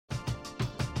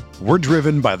We're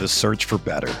driven by the search for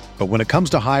better. But when it comes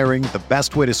to hiring, the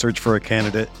best way to search for a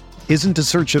candidate isn't to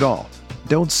search at all.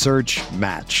 Don't search,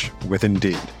 match with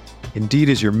Indeed. Indeed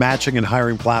is your matching and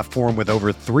hiring platform with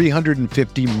over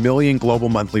 350 million global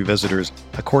monthly visitors,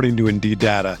 according to Indeed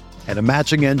data, and a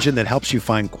matching engine that helps you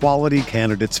find quality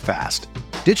candidates fast.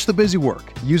 Ditch the busy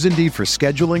work. Use Indeed for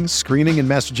scheduling, screening, and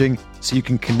messaging so you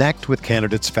can connect with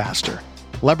candidates faster.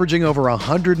 Leveraging over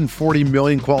 140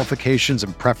 million qualifications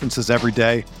and preferences every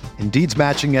day, Indeed's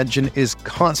matching engine is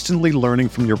constantly learning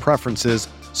from your preferences,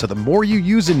 so the more you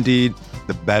use Indeed,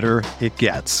 the better it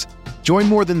gets. Join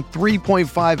more than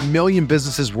 3.5 million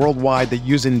businesses worldwide that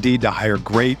use Indeed to hire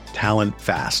great talent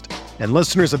fast. And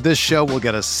listeners of this show will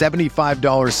get a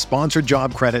 $75 sponsored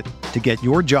job credit to get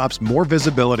your jobs more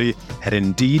visibility at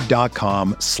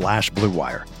Indeed.com/Blue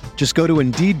Wire. Just go to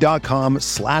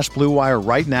Indeed.com/Blue Wire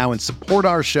right now and support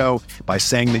our show by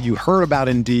saying that you heard about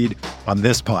Indeed on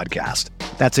this podcast.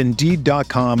 That's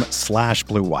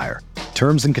Indeed.com/Blue Wire.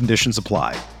 Terms and conditions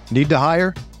apply. Need to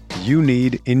hire? You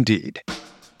need Indeed.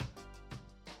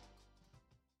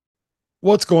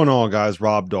 What's going on, guys?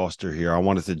 Rob Doster here. I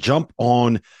wanted to jump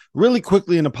on really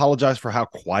quickly and apologize for how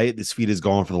quiet this feed has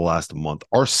gone for the last month.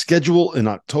 Our schedule in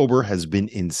October has been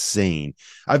insane.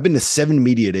 I've been to 7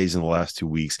 media days in the last 2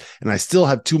 weeks, and I still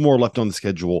have 2 more left on the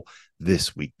schedule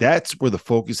this week. That's where the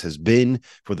focus has been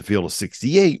for the Field of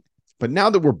 68. But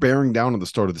now that we're bearing down on the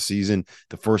start of the season,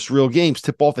 the first real games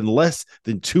tip off in less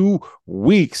than 2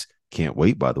 weeks. Can't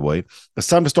wait, by the way. It's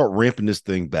time to start ramping this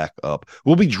thing back up.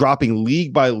 We'll be dropping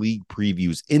league-by-league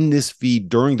previews in this feed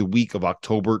during the week of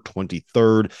October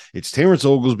 23rd. It's Terrence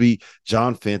Oglesby,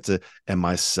 John Fanta, and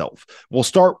myself. We'll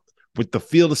start with the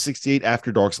Field of 68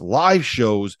 After Dark's live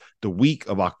shows the week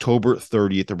of October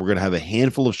 30th. And we're going to have a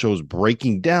handful of shows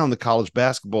breaking down the college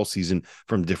basketball season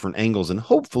from different angles. And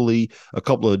hopefully a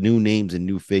couple of new names and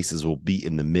new faces will be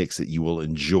in the mix that you will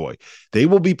enjoy. They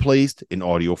will be placed in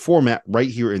audio format right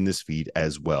here in this feed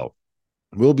as well.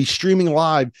 We'll be streaming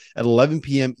live at 11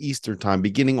 p.m. Eastern time,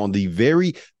 beginning on the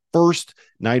very first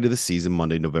night of the season,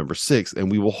 Monday, November 6th. And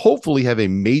we will hopefully have a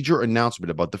major announcement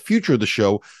about the future of the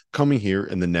show coming here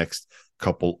in the next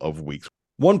couple of weeks.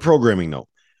 One programming note.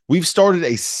 We've started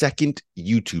a second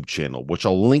YouTube channel, which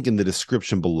I'll link in the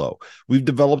description below. We've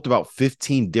developed about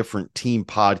 15 different team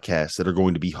podcasts that are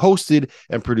going to be hosted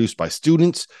and produced by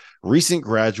students, recent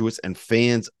graduates, and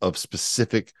fans of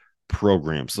specific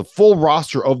programs. The full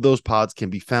roster of those pods can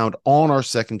be found on our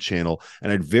second channel,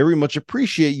 and I'd very much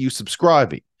appreciate you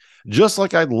subscribing. Just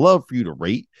like I'd love for you to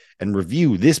rate and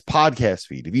review this podcast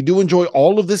feed. If you do enjoy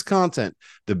all of this content,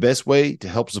 the best way to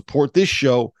help support this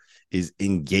show is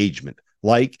engagement.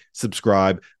 Like,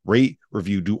 subscribe, rate,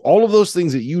 review, do all of those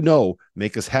things that you know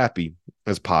make us happy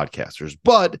as podcasters.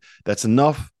 But that's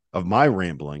enough of my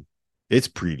rambling. It's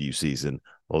preview season.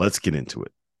 Let's get into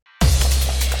it.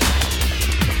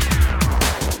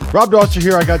 Rob Doster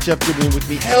here. I got Jeff Goodman with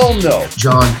me. Hell no.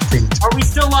 John Fink. Are we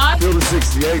still live? Field of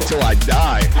 68 till I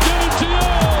die.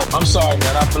 I'm sorry,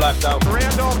 man. I blacked out.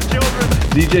 Randolph Children.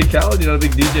 DJ Khaled, you not a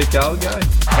big DJ Khaled guy?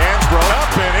 Hands thrown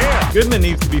up and in. Goodman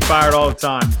needs to be fired all the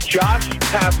time. Josh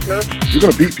Pastner. You're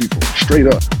going to beat people straight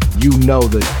up. You know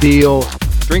the deal.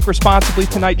 Drink responsibly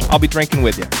tonight. I'll be drinking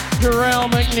with you. Jarrell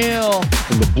McNeil.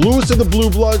 From the bluest of the blue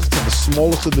bloods to the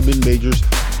smallest of the mid-majors.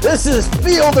 This is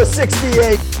Field of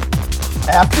 68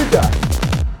 After Dark.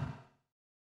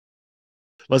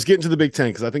 Let's get into the Big Ten,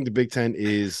 because I think the Big Ten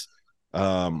is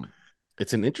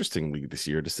it's an interesting league this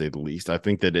year, to say the least. I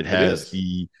think that it has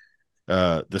the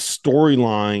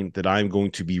storyline that I'm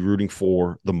going to be rooting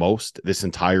for the most this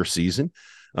entire season.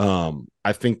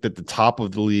 I think that the top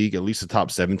of the league, at least the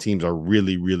top 7 teams, are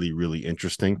really, really, really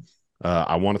interesting.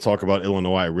 I want to talk about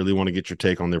Illinois. I really want to get your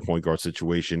take on their point guard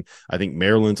situation. I think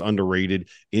Maryland's underrated.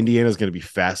 Indiana is going to be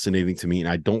fascinating to me, and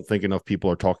I don't think enough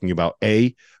people are talking about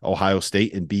A, Ohio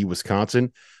State, and B,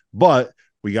 Wisconsin. But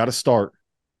we got to start.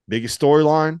 Biggest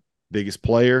storyline, biggest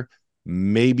player,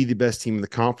 maybe the best team in the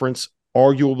conference,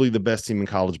 arguably the best team in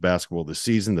college basketball this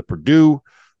season, the Purdue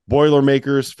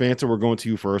Boilermakers. Fanta, we're going to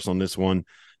you first on this one.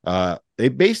 They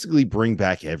basically bring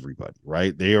back everybody,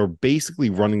 right? They are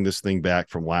basically running this thing back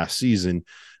from last season.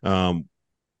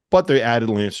 But they added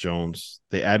Lance Jones.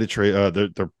 They added Trey.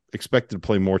 They're expected to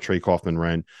play more Trey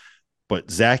Kaufman-Renn. But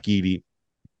Zach Edey,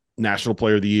 National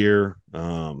Player of the Year,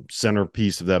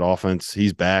 centerpiece of that offense,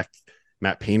 he's back.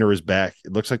 Matt Painter is back.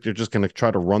 It looks like they're just going to try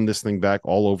to run this thing back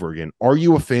all over again. Are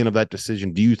you a fan of that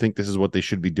decision? Do you think this is what they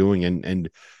should be doing? And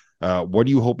what are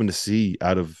you hoping to see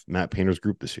out of Matt Painter's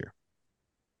group this year?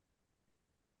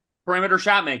 Perimeter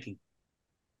shot making.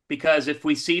 Because if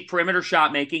we see perimeter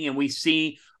shot making and we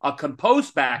see a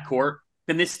composed backcourt,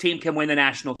 then this team can win the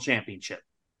national championship.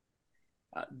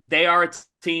 They are a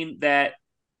team that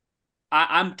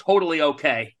I'm totally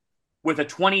okay with a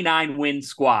 29-win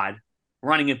squad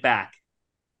running it back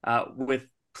with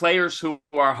players who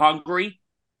are hungry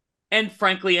and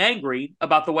frankly angry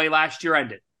about the way last year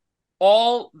ended.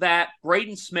 All that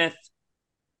Braden Smith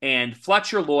and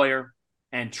Fletcher Lawyer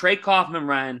and Trey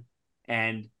Kaufman-Renn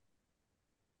and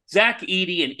Zach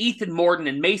Edey and Ethan Morton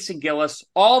and Mason Gillis,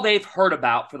 all they've heard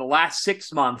about for the last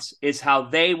 6 months is how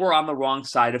they were on the wrong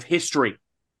side of history.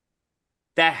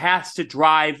 That has to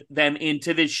drive them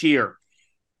into this year.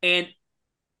 And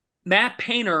Matt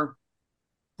Painter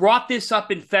brought this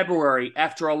up in February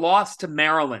after a loss to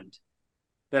Maryland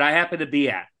that I happened to be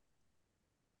at.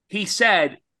 He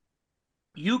said,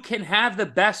 you can have the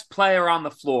best player on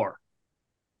the floor,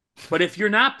 but if you're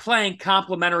not playing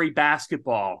complementary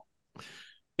basketball,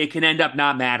 it can end up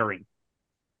not mattering.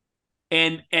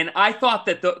 And I thought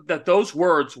that that those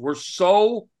words were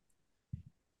so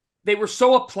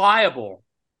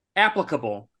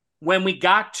applicable when we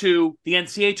got to the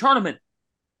NCAA tournament.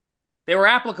 They were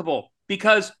applicable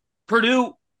because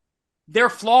Purdue, their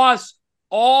flaws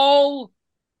all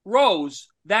rose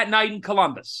that night in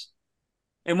Columbus.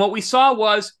 And what we saw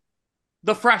was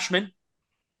the freshmen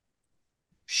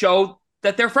showed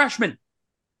that they're freshmen.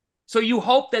 So you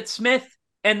hope that Smith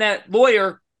and that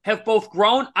Lawyer have both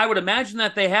grown. I would imagine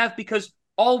that they have, because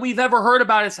all we've ever heard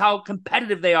about is how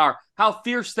competitive they are, how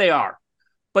fierce they are.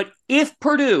 But if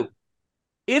Purdue,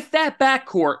 if that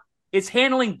backcourt is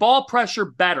handling ball pressure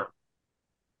better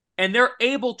and they're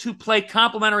able to play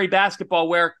complementary basketball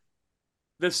where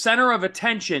the center of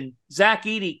attention, Zach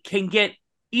Edey, can get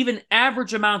even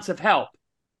average amounts of help,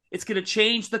 it's going to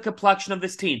change the complexion of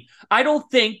this team. I don't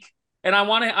think, and I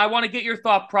want to get your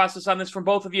thought process on this from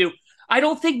both of you, I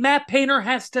don't think Matt Painter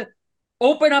has to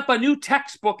open up a new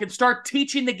textbook and start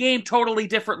teaching the game totally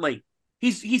differently.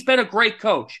 He's been a great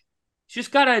coach. He's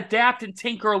just got to adapt and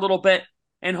tinker a little bit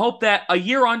and hope that a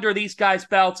year under these guys'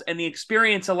 belts and the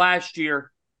experience of last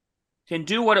year can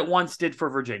do what it once did for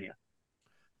Virginia.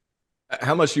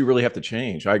 How much do you really have to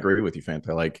change? I agree with you,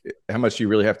 Fanta. Like, how much do you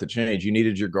really have to change? You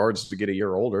needed your guards to get a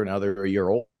year older. Now they're a year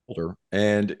older.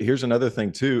 And here's another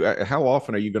thing, too. How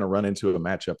often are you going to run into a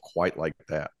matchup quite like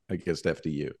that against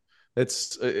FDU?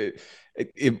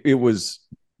 It was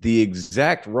the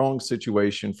exact wrong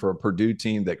situation for a Purdue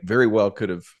team that very well could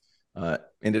have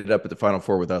ended up at the Final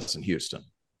Four with us in Houston,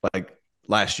 like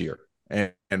last year.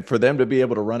 And for them to be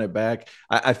able to run it back,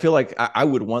 I feel like I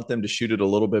would want them to shoot it a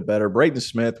little bit better. Braden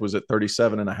Smith was at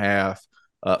 37.5.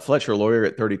 Fletcher Lawyer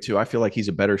at 32. I feel like he's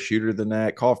a better shooter than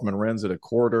that. Kaufman-Renn's at a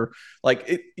quarter.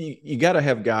 Like, you got to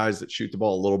have guys that shoot the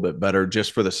ball a little bit better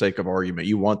just for the sake of argument.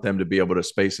 You want them to be able to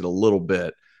space it a little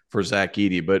bit for Zach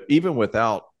Edey. But even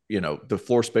without, the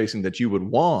floor spacing that you would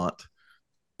want,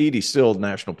 Edey's still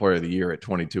National Player of the Year at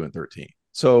 22 and 13.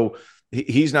 So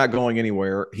he's not going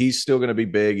anywhere. He's still going to be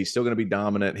big. He's still going to be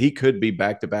dominant. He could be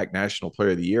back-to-back National Player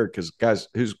of the Year because, guys,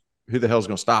 who the hell's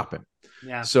going to stop him?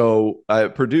 Yeah. So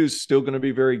Purdue's still going to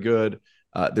be very good.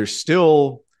 They're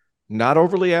still not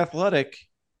overly athletic,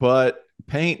 but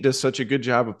Paint does such a good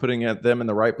job of putting them in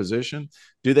the right position.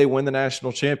 Do they win the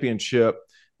national championship?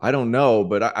 I don't know,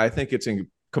 but I think it's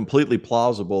completely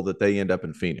plausible that they end up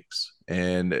in Phoenix.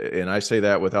 And I say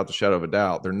that without the shadow of a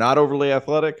doubt. They're not overly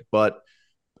athletic, but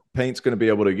Paint's going to be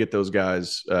able to get those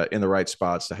guys in the right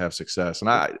spots to have success. And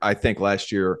I think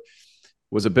last year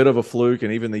was a bit of a fluke.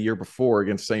 And even the year before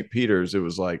against St. Peter's, it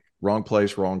was like wrong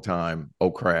place, wrong time. Oh,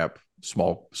 crap.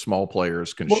 Small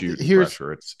players can shoot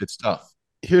pressure. It's tough.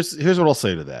 Here's what I'll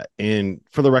say to that. And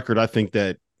for the record, I think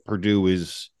that Purdue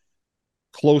is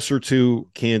closer to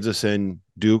Kansas and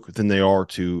Duke than they are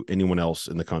to anyone else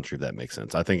in the country, if that makes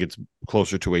sense. I think it's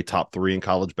closer to a top 3 in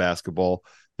college basketball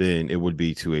than it would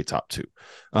be to a top 2.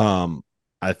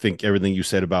 I think everything you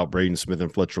said about Braden Smith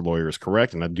and Fletcher Lawyer is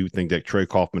correct. And I do think that Trey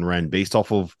Kaufman-Renn, based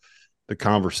off of the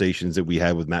conversations that we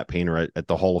had with Matt Painter at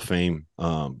the Hall of Fame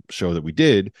show that we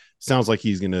did, sounds like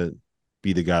he's going to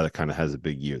be the guy that kind of has a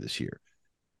big year this year.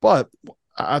 But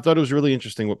I thought it was really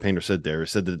interesting what Painter said there. He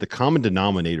said that the common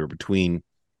denominator between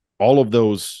all of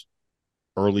those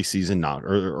early season or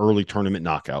early tournament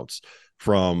knockouts,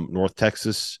 from North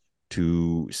Texas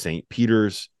to St.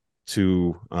 Peter's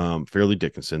to Fairleigh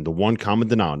Dickinson, the one common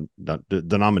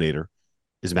denominator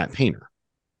is Matt Painter.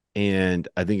 And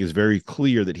I think it's very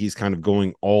clear that he's kind of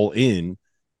going all in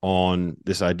on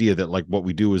this idea that, like, what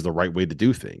we do is the right way to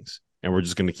do things. And we're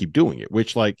just going to keep doing it,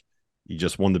 which, like, you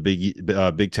just won the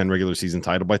Big Ten regular season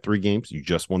title by 3 games. You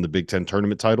just won the Big Ten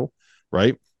tournament title,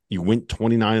 right? You went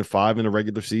 29-5 in the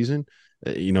regular season.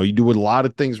 You do a lot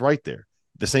of things right there.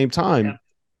 At the same time,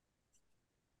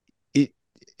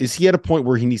 is he at a point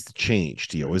where he needs to change,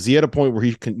 Tio? Is he at a point where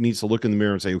he needs to look in the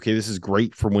mirror and say, okay, this is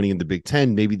great for winning in the Big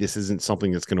Ten. Maybe this isn't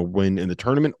something that's going to win in the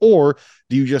tournament. Or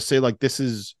do you just say, like, this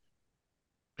is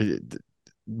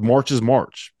March is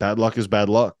March. Bad luck is bad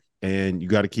luck. And you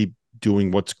got to keep doing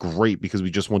what's great because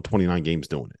we just won 29 games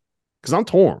doing it. Because I'm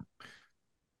torn.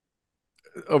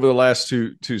 Over the last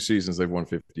two seasons, they've won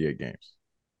 58 games.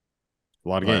 A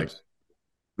lot of games.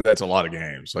 That's a lot of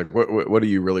games. Like, what do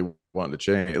you really want to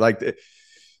change? Like,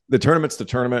 the tournament's the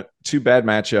tournament. 2 bad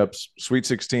matchups, Sweet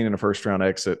 16 and a first round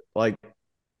exit. Like,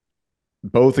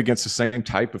 both against the same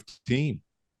type of team.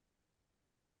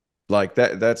 Like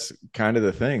that's kind of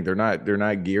the thing. They're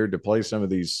not geared to play some of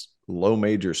these low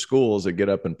major schools that get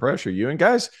up and pressure you. And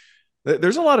guys,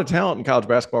 there's a lot of talent in college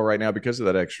basketball right now because of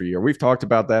that extra year. We've talked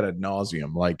about that ad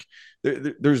nauseum. Like,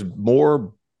 there's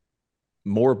more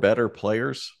better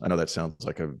players. I know that sounds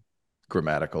like a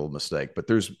grammatical mistake, but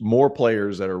there's more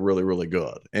players that are really, really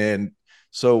good. And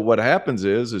so what happens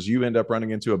is you end up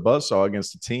running into a buzzsaw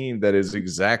against a team that is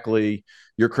exactly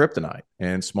your kryptonite,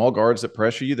 and small guards that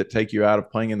pressure you, that take you out of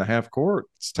playing in the half court.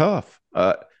 It's tough.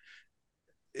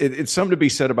 It's something to be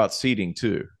said about seeding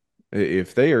too.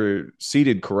 If they are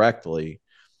seeded correctly,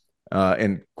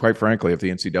 and quite frankly, if the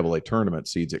NCAA tournament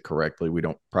seeds it correctly, we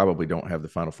probably don't have the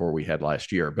Final Four we had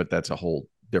last year, but that's a whole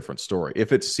different story.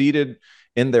 If it's seeded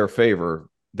in their favor,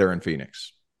 they're in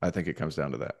Phoenix. I think it comes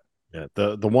down to that. Yeah.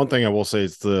 The one thing I will say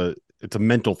is it's a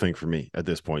mental thing for me at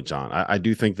this point, John. I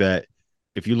do think that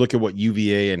if you look at what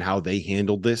UVA and how they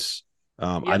handled this,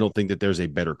 I don't think that there's a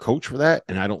better coach for that.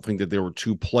 And I don't think that there were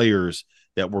 2 players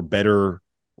that were better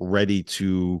ready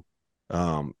to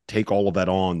take all of that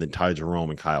on than Ty Jerome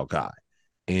and Kyle Guy.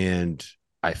 And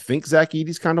I think Zach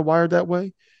Edey's kind of wired that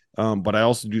way. But I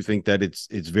also do think that it's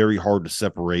very hard to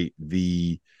separate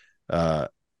the let's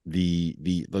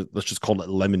just call it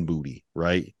lemon booty,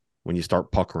 right? When you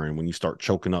start puckering, when you start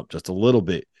choking up just a little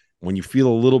bit, when you feel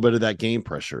a little bit of that game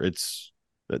pressure, I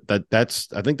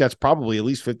think that's probably at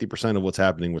least 50% of what's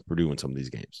happening with Purdue in some of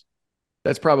these games.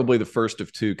 That's probably the first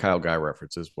of 2 Kyle Guy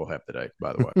references we'll have today,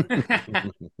 by the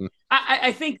way.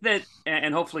 I think that,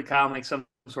 and hopefully Kyle makes some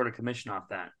sort of commission off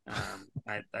that.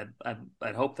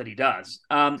 I'd hope that he does.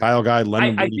 Kyle Guy,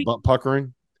 lemon booty, butt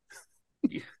puckering.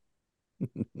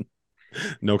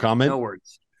 No comment. No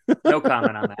words. No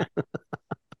comment on that.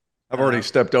 I've already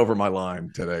stepped over my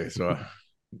line today, so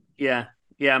yeah.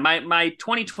 My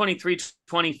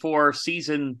 2023-24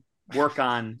 season work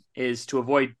on is to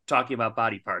avoid talking about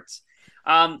body parts.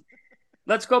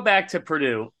 Let's go back to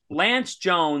Purdue. Lance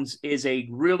Jones is a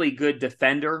really good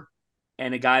defender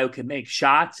and a guy who can make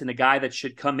shots and a guy that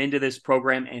should come into this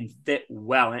program and fit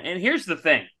well. And here's the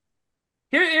thing.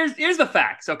 Here's the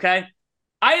facts, okay?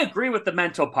 I agree with the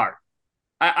mental part.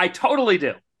 I totally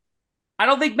do. I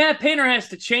don't think Matt Painter has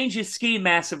to change his scheme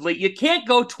massively. You can't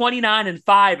go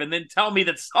 29-5 and then tell me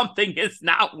that something is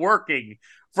not working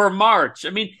for March. I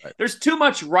mean, there's too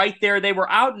much right there. They were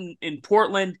out in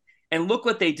Portland, and look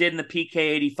what they did in the PK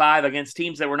 85 against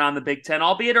teams that were not in the Big Ten,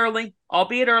 albeit early.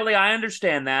 I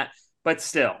understand that. But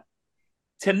still,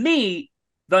 to me,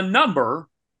 the number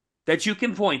that you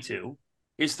can point to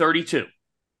is 32.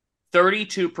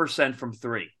 32% from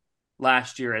 3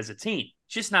 last year as a team.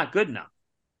 It's just not good enough.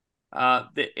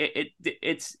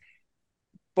 It's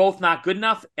both not good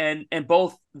enough and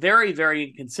both very, very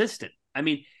inconsistent. I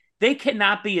mean, they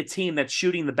cannot be a team that's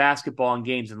shooting the basketball in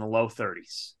games in the low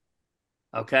 30s.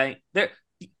 Okay?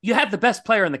 You have the best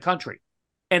player in the country.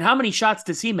 And how many shots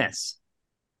does he miss?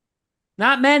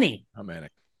 Not many.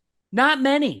 Not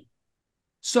many.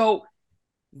 So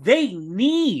they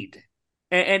need,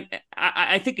 and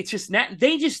I think it's just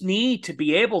they just need to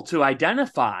be able to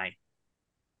identify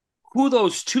who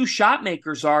those 2 shot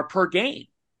makers are per game.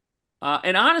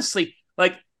 And honestly,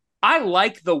 like, I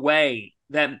like the way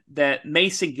that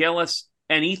Mason Gillis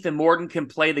and Ethan Morton can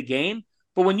play the game.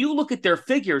 But when you look at their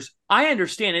figures, I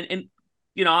understand. And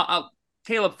you know,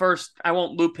 Caleb first, I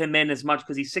won't loop him in as much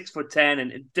because he's 6'10"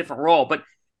 and a different role. But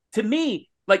to me,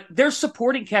 like, their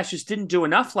supporting cast just didn't do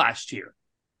enough last year.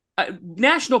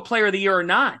 National Player of the Year or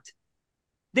not,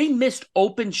 they missed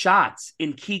open shots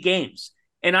in key games.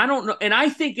 And I don't know. And I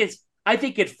think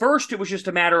at first it was just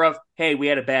a matter of, hey, we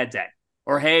had a bad day,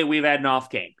 or hey, we've had an off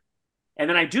game. And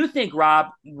then I do think, Rob,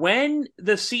 when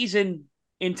the season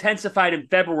intensified in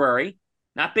February,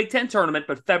 not Big Ten tournament,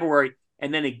 but February,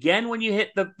 and then again when you hit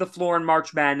the floor in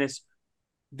March Madness,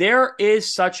 there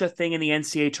is such a thing in the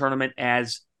NCAA tournament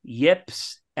as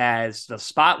yips, as the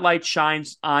spotlight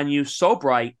shines on you so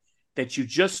bright that you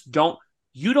just don't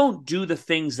do the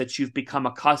things that you've become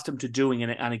accustomed to doing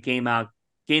on a game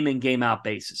in, game out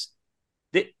basis.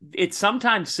 It's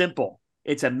sometimes simple.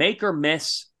 It's a make or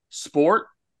miss sport.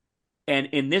 And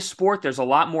in this sport, there's a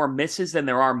lot more misses than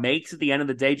there are makes at the end of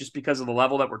the day, just because of the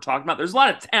level that we're talking about. There's a lot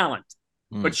of talent,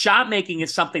 but shot making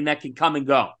is something that can come and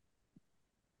go.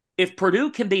 If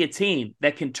Purdue can be a team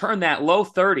that can turn that low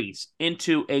 30s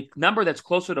into a number that's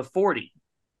closer to 40,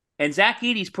 and Zach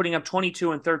Edey's putting up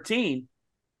 22 and 13,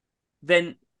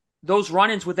 then those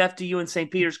run-ins with FDU and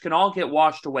St. Peter's can all get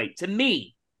washed away. To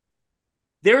me,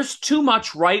 there's too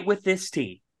much right with this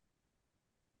team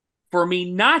for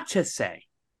me not to say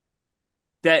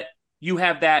that you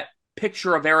have that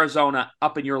picture of Arizona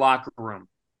up in your locker room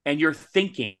and you're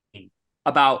thinking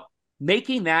about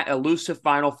making that elusive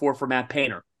Final Four for Matt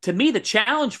Painter. To me, the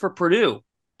challenge for Purdue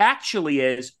actually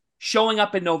is showing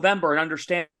up in November and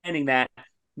understanding that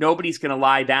nobody's going to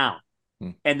lie down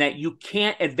and that you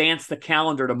can't advance the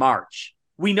calendar to March.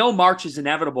 We know March is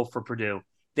inevitable for Purdue.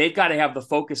 They've got to have the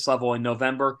focus level in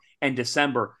November and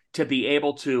December to be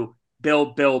able to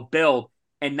build,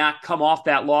 and not come off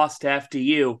that loss to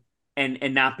FDU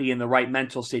and not be in the right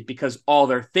mental state, because all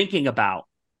they're thinking about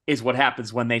is what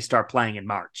happens when they start playing in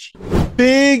March.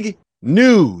 Big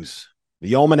news.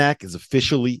 The Almanac is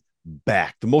officially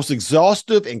back. The most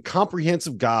exhaustive and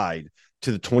comprehensive guide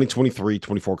to the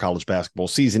 2023-24 college basketball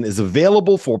season is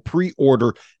available for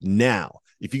pre-order now.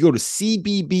 If you go to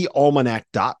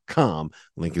cbbalmanac.com,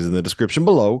 link is in the description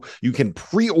below, you can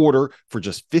pre-order for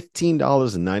just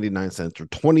 $15.99 or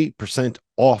 20%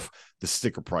 off the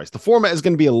sticker price. The format is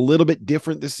going to be a little bit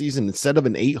different this season. Instead of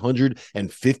an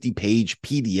 850-page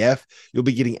PDF, you'll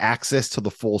be getting access to the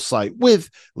full site with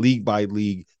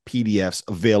league-by-league PDFs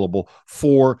available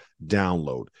for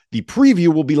download. The preview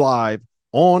will be live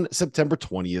on September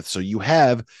 20th. So you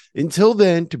have until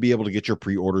then to be able to get your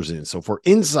pre-orders in. So for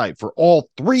insight for all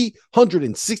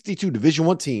 362 Division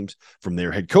I teams from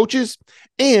their head coaches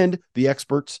and the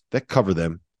experts that cover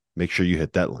them, make sure you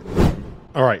hit that link.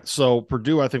 All right. So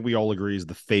Purdue, I think we all agree, is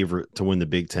the favorite to win the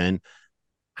Big Ten.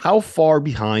 How far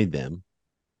behind them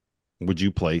would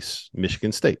you place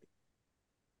Michigan State?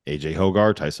 AJ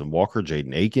Hoggard, Tyson Walker,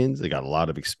 Jaden Akins. They got a lot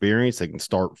of experience. They can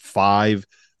start 5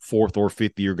 fourth or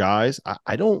fifth year guys.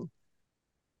 I don't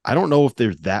know if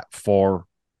they're that far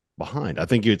behind. I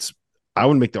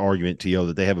would make the argument, T.O.,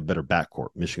 that they have a better backcourt,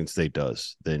 Michigan State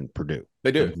does, than Purdue.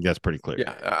 They do. That's pretty clear.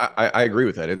 Yeah, I agree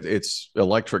with that. It's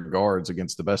electric guards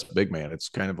against the best big man. It's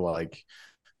kind of like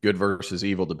good versus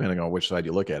evil, depending on which side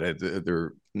you look at it.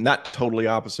 They're not totally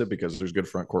opposite, because there's good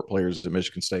front court players at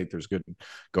Michigan State. There's good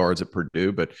guards at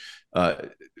Purdue, but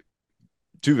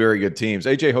two very good teams.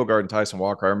 AJ Hoggard and Tyson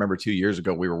Walker. I remember 2 years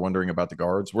ago we were wondering about the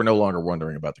guards. We're no longer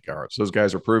wondering about the guards. Those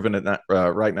guys are proving it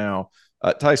right now.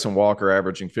 Tyson Walker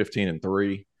averaging 15 and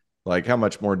 3. Like, how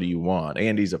much more do you want?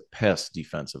 And he's a pest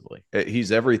defensively.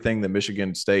 He's everything that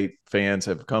Michigan State fans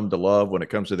have come to love when it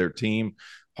comes to their team.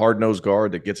 Hard-nosed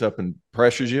guard that gets up and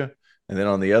pressures you, and then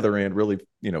on the other end really,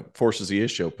 forces the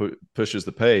issue, pushes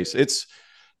the pace. It's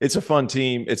a fun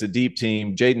team. It's a deep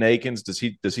team. Jaden Akins, does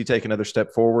he take another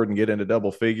step forward and get into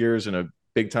double figures and a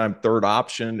big time third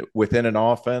option within an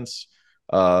offense?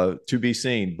 To be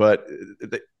seen. But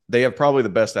they have probably the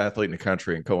best athlete in the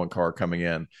country in Cohen Carr coming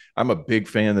in. I'm a big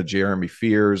fan of Jeremy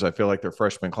Fears. I feel like their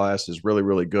freshman class is really,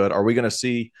 really good. Are we going to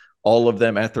see all of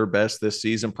them at their best this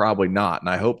season? Probably not. And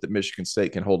I hope that Michigan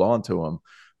State can hold on to them.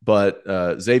 But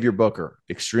Xavier Booker,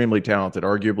 extremely talented,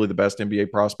 arguably the best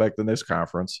NBA prospect in this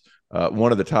conference,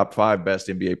 one of the top 5 best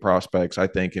NBA prospects, I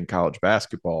think, in college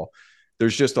basketball.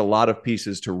 There's just a lot of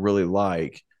pieces to really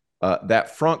like.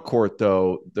 That front court,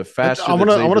 though, the faster. I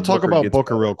want to talk about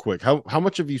Booker real quick. How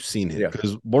much have you seen him?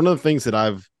 Because one of the things that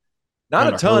I've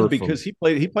not a ton, because he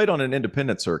played on an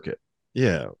independent circuit.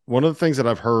 Yeah, one of the things that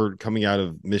I've heard coming out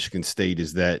of Michigan State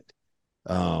is that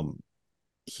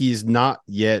he's not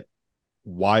yet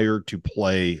wired to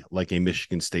play like a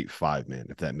Michigan State 5-man,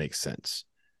 if that makes sense.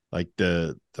 Like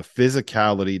the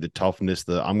physicality, the toughness,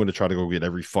 I'm going to try to go get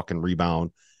every fucking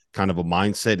rebound kind of a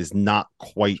mindset is not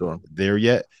quite there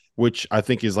yet, which I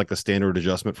think is like a standard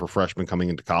adjustment for freshmen coming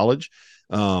into college.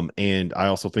 And I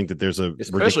also think that there's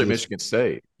especially Michigan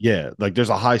State. Yeah, like there's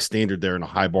a high standard there and a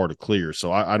high bar to clear.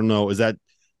 So I don't know.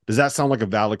 Does that sound like a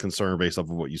valid concern based off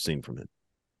of what you've seen from him?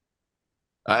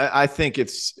 I think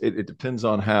it depends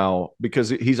on how, because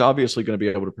he's obviously going to be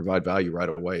able to provide value right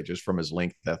away just from his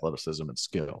length, athleticism, and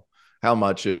skill. How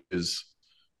much is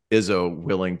Izzo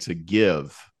willing to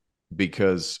give?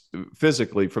 Because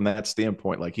physically, from that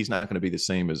standpoint, like he's not going to be the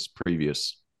same as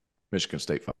previous Michigan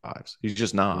State 5s. He's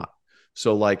just not.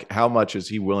 So, like, how much is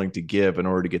he willing to give in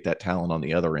order to get that talent on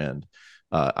the other end?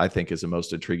 I think is the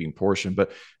most intriguing portion.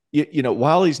 But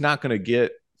while he's not going to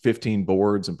get 15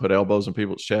 boards and put elbows in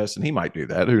people's chests, and he might do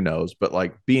that, who knows, but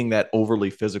like being that overly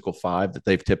physical 5 that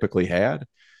they've typically had,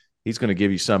 He's going to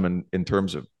give you some in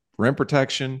terms of rim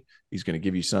protection. He's going to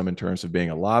give you some in terms of being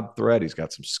a lob threat. He's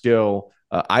got some skill.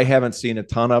 I haven't seen a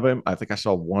ton of him. I think I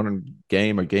saw one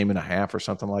game, a game and a half or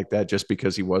something like that, just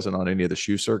because he wasn't on any of the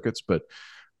shoe circuits. But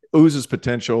oozes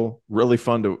potential, really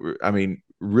fun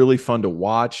to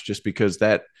watch, just because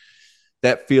that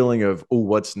feeling of, oh,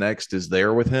 what's next is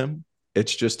there with him.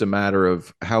 It's just a matter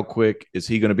of how quick is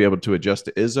he going to be able to adjust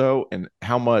to Izzo, and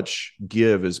how much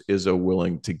give is Izzo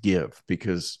willing to give,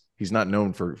 because he's not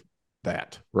known for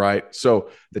that, right? So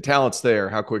the talent's there.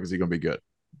 How quick is he going to be good?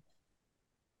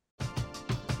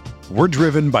 We're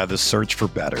driven by the search for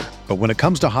better. But when it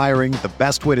comes to hiring, the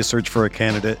best way to search for a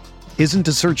candidate isn't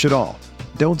to search at all.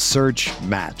 Don't search,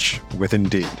 match with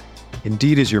Indeed.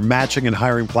 Indeed is your matching and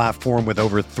hiring platform with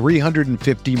over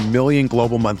 350 million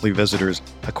global monthly visitors,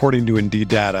 according to Indeed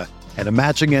data, and a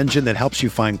matching engine that helps you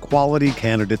find quality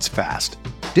candidates fast.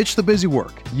 Ditch the busy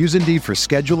work. Use Indeed for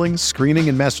scheduling, screening,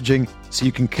 and messaging so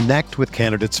you can connect with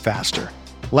candidates faster.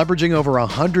 Leveraging over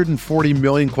 140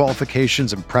 million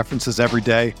qualifications and preferences every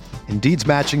day, Indeed's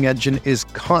matching engine is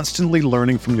constantly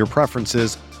learning from your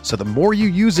preferences, so the more you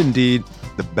use Indeed,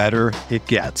 the better it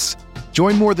gets.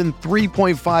 Join more than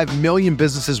 3.5 million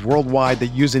businesses worldwide that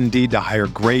use Indeed to hire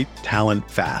great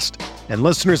talent fast. And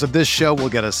listeners of this show will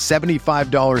get a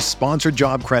 $75 sponsored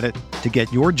job credit to get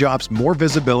your jobs more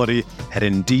visibility at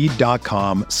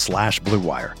Indeed.com/Blue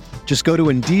Wire. Just go to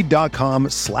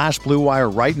Indeed.com/Blue Wire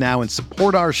right now and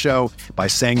support our show by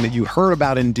saying that you heard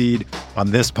about Indeed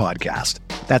on this podcast.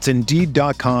 That's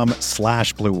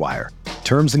Indeed.com/Blue Wire.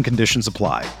 Terms and conditions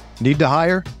apply. Need to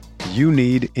hire? You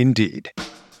need Indeed.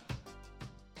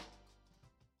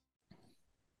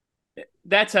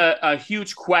 That's a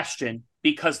huge question,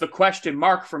 because the question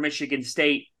mark for Michigan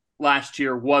State last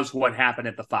year was what happened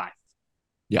at the 5.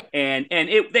 Yeah. And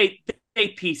they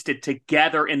pieced it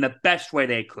together in the best way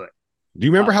they could. Do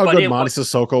you remember how good Monty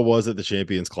Sissoko was at the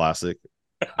Champions Classic?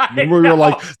 Remember we were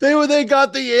like, they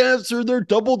got the answer. They're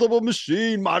double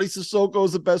machine. Monty Sissoko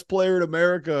is the best player in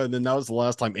America. And then that was the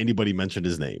last time anybody mentioned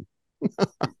his name.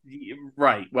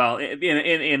 Right. Well,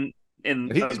 in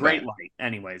a great light.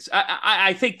 Anyways,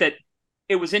 I think that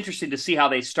it was interesting to see how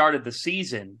they started the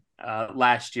season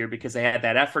last year, because they had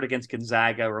that effort against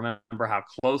Gonzaga. Remember how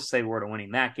close they were to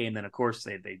winning that game. Then, of course,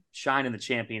 they shine in the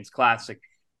Champions Classic.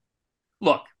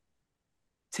 Look,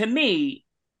 to me,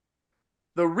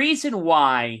 the reason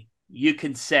why you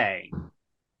can say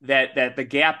that the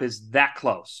gap is that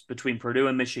close between Purdue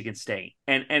and Michigan State,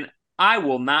 and I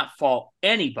will not fault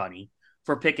anybody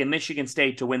for picking Michigan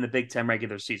State to win the Big Ten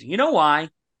regular season. You know why?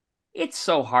 It's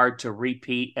so hard to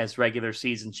repeat as regular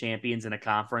season champions in a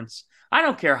conference. I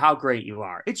don't care how great you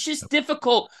are. It's just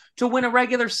difficult to win a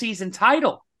regular season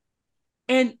title.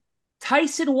 And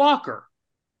Tyson Walker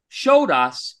showed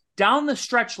us down the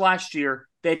stretch last year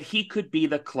that he could be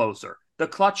the closer, the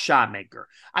clutch shot maker.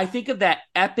 I think of that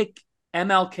epic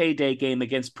MLK Day game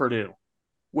against Purdue,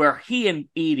 where he and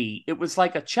Edey, it was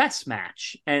like a chess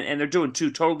match, and they're doing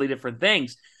two totally different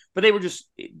things, but they were just,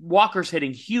 Walker's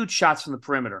hitting huge shots from the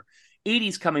perimeter.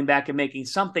 Edey's coming back and making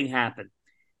something happen.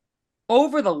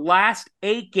 Over the last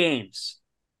 8 games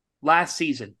last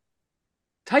season,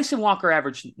 Tyson Walker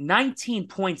averaged 19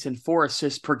 points and 4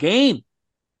 assists per game.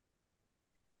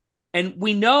 And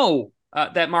we know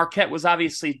that Marquette was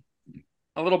obviously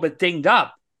a little bit dinged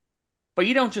up, but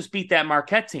you don't just beat that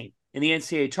Marquette team in the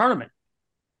NCAA tournament.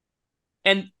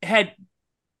 And had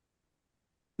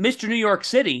Mr. New York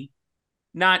City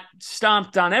not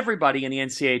stomped on everybody in the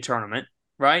NCAA tournament,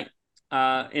 right,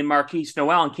 in Marquise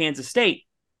Noel and Kansas State,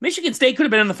 Michigan State could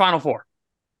have been in the Final Four.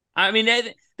 I mean,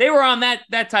 they were on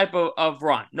that type of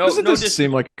run. Doesn't this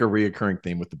seem like a reoccurring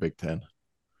theme with the Big Ten?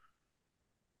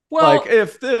 Well, like,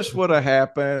 if this would have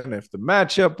happened, if the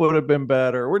matchup would have been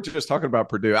better, we're just talking about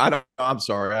Purdue. I'm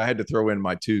sorry. I had to throw in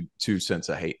my two cents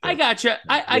of hate. I got you.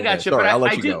 I got you. Sorry, but I'll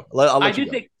let you go. I do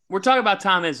think we're talking about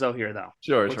Tom Izzo here, though.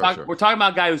 Sure. We're talking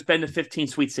about a guy who's been to 15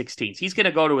 Sweet 16s. He's going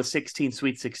to go to a 16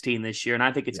 Sweet 16 this year, and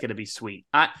I think it's going to be sweet.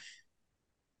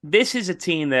 This is a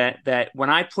team that when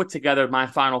I put together my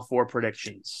Final Four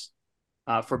predictions,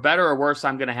 for better or worse,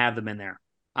 I'm going to have them in there.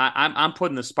 I'm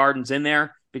putting the Spartans in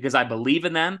there because I believe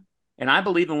in them, and I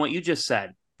believe in what you just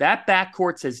said. That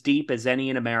backcourt's as deep as any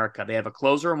in America. They have a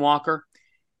closer in Walker.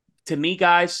 To me,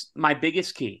 guys, my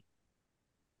biggest key,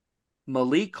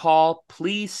 Malik Hall,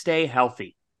 please stay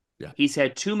healthy. Yeah. He's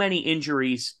had too many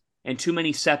injuries and too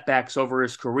many setbacks over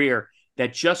his career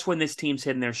that just when this team's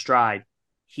hitting their stride,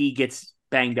 he gets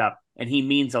banged up, and he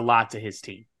means a lot to his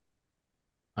team.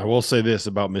 I will say this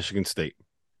about Michigan State.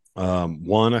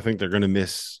 One, I think they're going to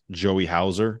miss Joey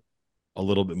Hauser a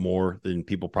little bit more than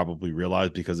people probably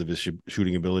realize because of his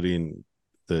shooting ability and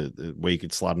the way you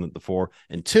could slot in at the 4.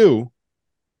 And 2,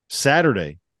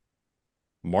 Saturday,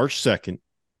 March 2nd,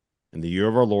 in the year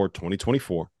of our Lord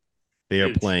 2024, they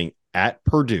are playing at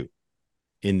Purdue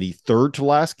in the 3rd to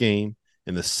last game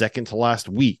in the 2nd to last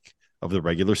week of the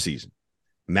regular season.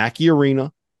 Mackey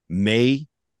Arena may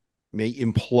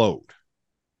implode.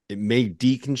 It may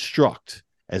deconstruct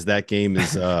as that game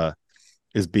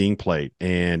is being played.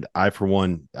 And I, for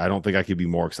one, I don't think I could be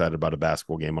more excited about a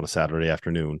basketball game on a Saturday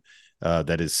afternoon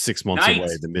that is 6 months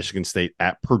away. The Michigan State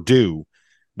at Purdue,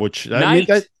 which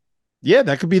that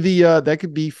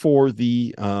could be for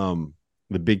the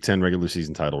Big Ten regular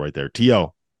season title right there.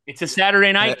 T.O. It's a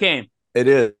Saturday night game. It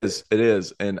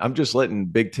is. And I'm just letting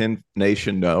Big Ten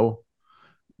Nation know,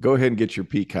 go ahead and get your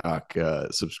Peacock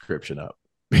subscription up,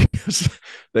 because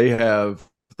they have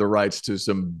the rights to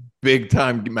some big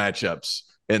time matchups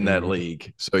in that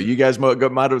league. So you guys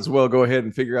might as well go ahead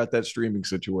and figure out that streaming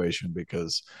situation,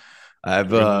 because I've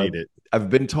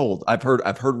been told, I've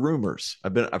heard rumors.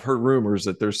 I've heard rumors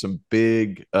that there's some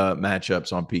big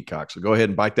matchups on Peacock. So go ahead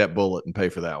and bite that bullet and pay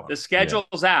for that one. The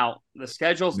schedule's out. The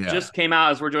schedules just came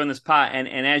out as we're doing this pot.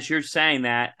 And as you're saying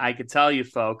that, I could tell you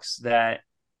folks that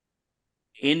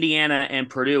Indiana and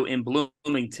Purdue in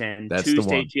Bloomington,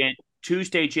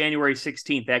 Tuesday, January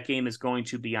 16th, that game is going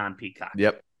to be on Peacock.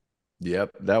 Yep.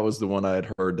 That was the one I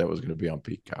had heard that was going to be on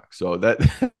Peacock. So that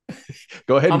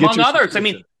go ahead and among others. I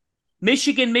mean,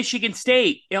 Michigan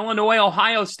State, Illinois,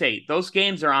 Ohio State. Those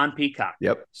games are on Peacock.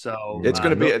 Yep. So it's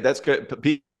going to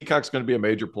be Peacock's going to be a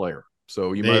major player.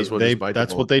 So you might as well just bite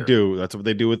that's what they do. That's what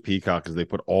they do with Peacock, is they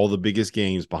put all the biggest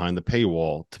games behind the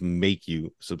paywall to make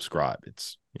you subscribe.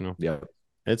 It's,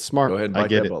 it's smart. Go ahead and I bite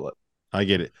get that it. bullet. I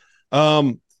get it.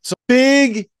 So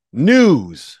big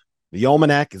news. The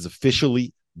Almanac is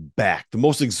officially back. The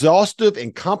most exhaustive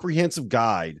and comprehensive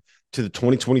guide to the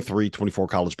 2023-24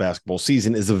 college basketball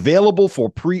season is available for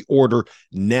pre-order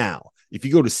now. If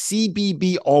you go to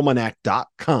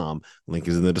cbbalmanac.com, link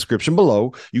is in the description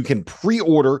below, you can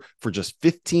pre-order for just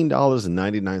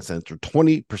 $15.99 or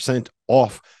 20%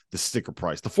 off the sticker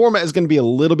price. The format is going to be a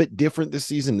little bit different this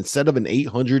season. Instead of an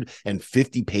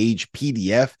 850-page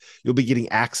PDF, you'll be getting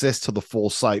access to the full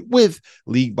site with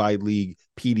league-by-league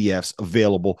PDFs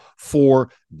available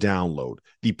for download.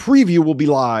 The preview will be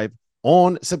live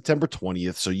on September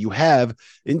 20th, so you have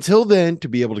until then to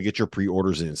be able to get your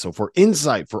pre-orders in. So for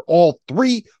insight for all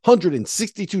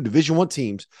 362 Division I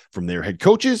teams, from their head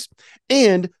coaches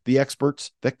and the experts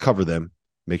that cover them,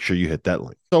 make sure you hit that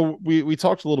link. So we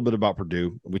talked a little bit about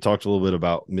Purdue. We talked a little bit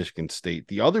about Michigan State.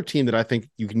 The other team that I think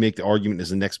you can make the argument is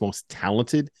the next most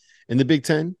talented in the Big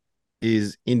Ten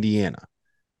is Indiana.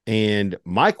 And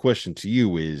my question to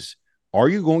you is, are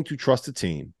you going to trust a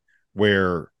team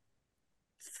where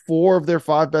 4 of their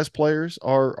 5 best players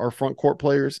are front court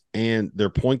players, and their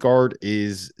point guard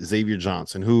is Xavier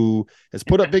Johnson, who has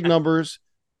put up big numbers,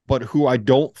 but who I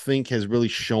don't think has really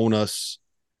shown us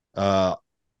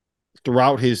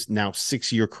throughout his now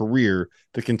 6-year career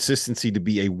the consistency to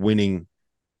be a winning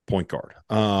point guard?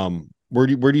 Where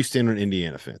do you stand on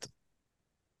Indiana, Phantom?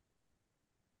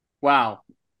 Wow.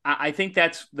 I think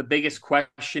that's the biggest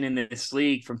question in this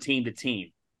league from team to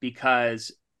team,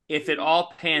 because if it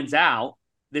all pans out,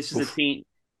 this is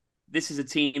a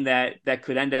team that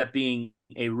could end up being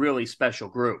a really special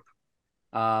group,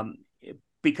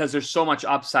 because there's so much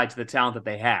upside to the talent that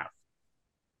they have.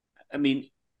 I mean,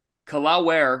 Kalel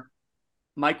Ware,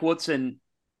 Mike Woodson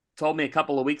told me a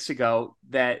couple of weeks ago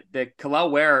that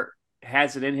Kalel Ware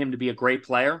has it in him to be a great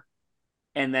player,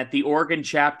 and that the Oregon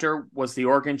chapter was the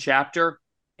Oregon chapter.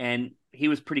 And he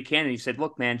was pretty candid. He said,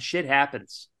 look, man, shit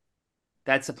happens.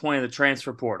 That's the point of the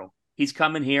transfer portal. He's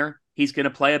coming here. He's going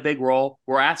to play a big role.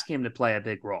 We're asking him to play a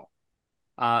big role.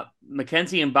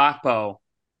 Mackenzie Mbakpo,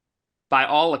 by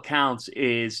all accounts,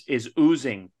 is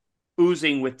oozing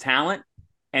with talent.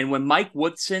 And when Mike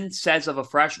Woodson says of a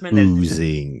freshman that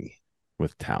oozing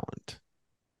with talent.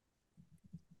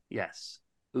 Yes,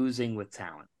 oozing with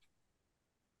talent.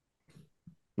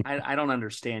 I don't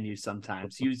understand you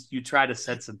sometimes. You try to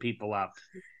set some people up.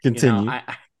 Continue.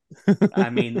 I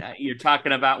mean,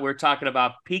 we're talking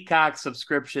about Peacock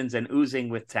subscriptions and oozing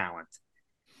with talent.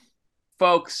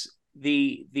 Folks,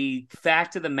 the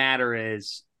fact of the matter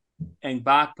is,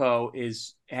 Mbakpo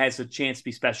has a chance to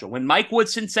be special. When Mike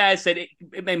Woodson says that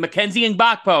Mackenzie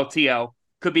Mbakpo, T.O.,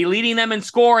 could be leading them in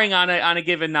scoring on a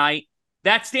given night,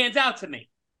 that stands out to me.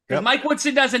 Because Mike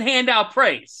Woodson doesn't hand out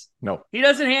praise. No. He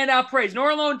doesn't hand out praise,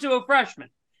 nor alone to a freshman.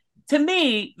 To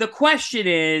me, the question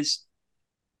is,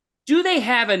 do they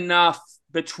have enough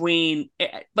between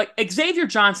 – like, Xavier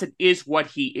Johnson is what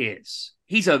he is.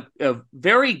 He's a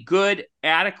very good,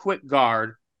 adequate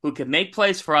guard who can make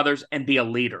plays for others and be a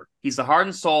leader. He's the heart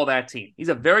and soul of that team. He's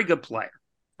a very good player.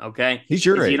 Okay. He's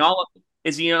your age.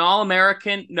 Is he an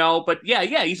All-American? No, but yeah,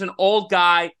 he's an old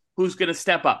guy who's going to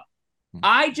step up.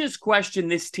 I just question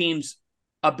this team's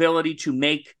ability to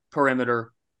make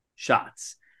perimeter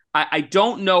shots. I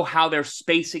don't know how they're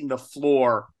spacing the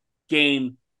floor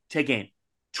game to game.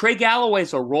 Trey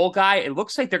Galloway's a role guy. It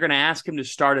looks like they're going to ask him to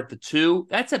start at the 2.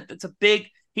 It's a big.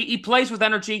 He plays with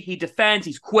energy. He defends.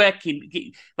 He's quick.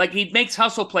 He makes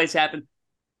hustle plays happen.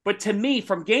 But to me,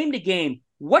 from game to game,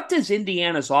 what does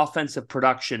Indiana's offensive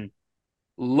production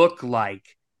look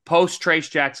like post Trace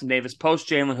Jackson Davis, post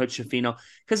Jalen Hood-Schifino?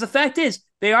 Because the fact is,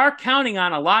 they are counting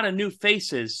on a lot of new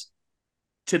faces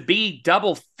to be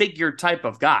double-figure type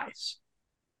of guys.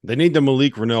 They need the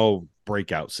Malik Reneau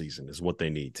breakout season is what they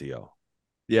need, T.O.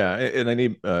 Yeah, and they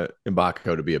need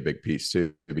Mbako to be a big piece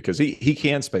too, because he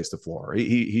can space the floor.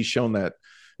 He's shown that,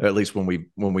 at least when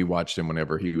we watched him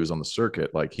whenever he was on the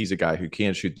circuit. Like, he's a guy who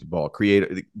can shoot the ball,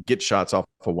 get shots off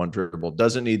of one dribble,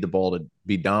 doesn't need the ball to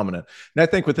be dominant. And I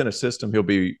think within a system he'll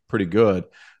be pretty good.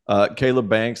 Caleb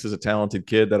Banks is a talented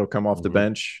kid that'll come off the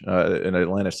bench, an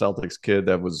Atlanta Celtics kid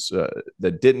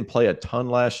that didn't play a ton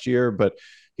last year, but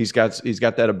he's got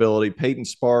that ability. Peyton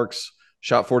Sparks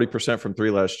shot 40% from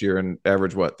 3 last year and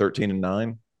averaged 13 and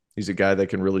 9. He's a guy that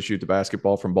can really shoot the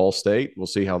basketball from Ball State. We'll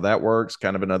see how that works.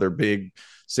 Kind of another big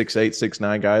 6'8",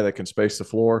 6'9" guy that can space the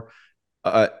floor.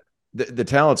 The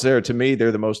talent's there. To me,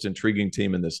 they're the most intriguing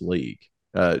team in this league,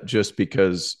 just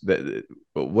because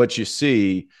what you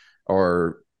see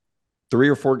are 3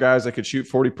 or 4 guys that could shoot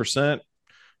 40%,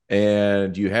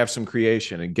 and you have some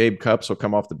creation. And Gabe Cupps will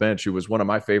come off the bench, who was one of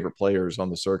my favorite players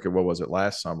on the circuit. What was it,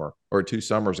 last summer or 2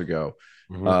 summers ago?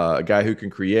 A guy who can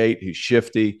create. He's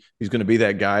shifty. He's going to be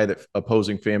that guy that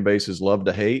opposing fan bases love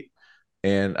to hate.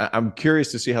 And I'm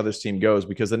curious to see how this team goes,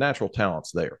 because the natural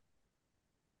talent's there.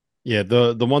 Yeah,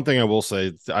 the one thing I will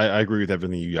say, I agree with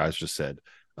everything you guys just said.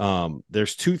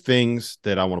 There's 2 things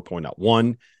that I want to point out.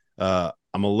 One, I'm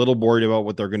a little worried about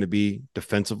what they're going to be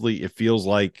defensively. It feels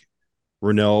like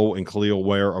Reneau and Khalil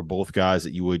Ware are both guys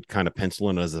that you would kind of pencil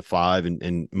in as a 5,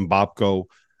 and Mbapko,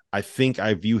 I think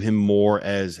I view him more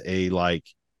as a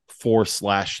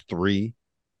 4/3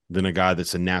 than a guy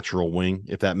that's a natural wing,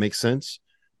 if that makes sense.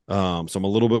 So I'm a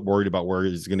little bit worried about where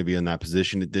he's going to be in that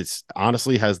position. This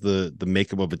honestly has the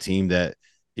makeup of a team that,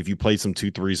 if you played some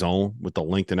 2-3 zone with the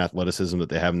length and athleticism that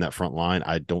they have in that front line,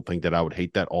 I don't think that I would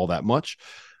hate that all that much.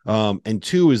 And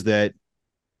 2 is that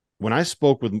when I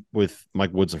spoke with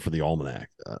Mike Woodson for the Almanac,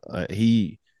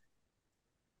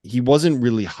 he wasn't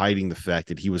really hiding the fact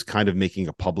that he was kind of making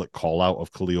a public call out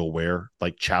of Khalil Ware,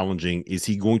 like challenging, is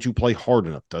he going to play hard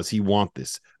enough? Does he want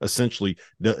this? Essentially,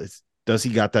 does he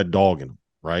got that dog in him,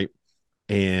 right?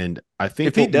 And I think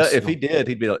if he did,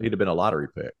 he'd have been a lottery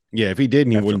pick. Yeah, if he did,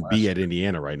 he wouldn't be at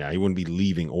Indiana right now. He wouldn't be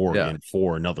leaving Oregon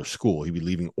for another school. He'd be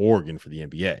leaving Oregon for the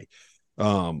NBA.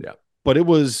 But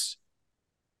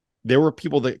there were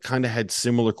people that kind of had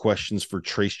similar questions for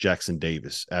Trace Jackson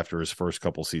Davis after his first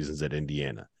couple seasons at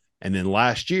Indiana. And then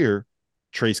last year,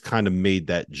 Trace kind of made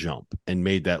that jump and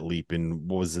made that leap. And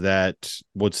was that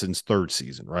Woodson's 3rd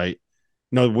season, right?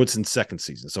 No, Woodson's 2nd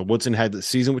season. So Woodson had the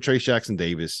season with Trace Jackson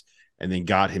Davis and then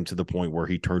got him to the point where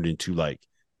he turned into like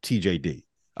TJD,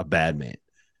 a bad man.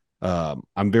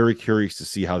 I'm very curious to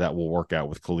see how that will work out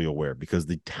with Khalil Ware, because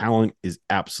the talent is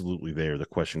absolutely there. The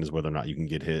question is whether or not you can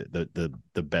get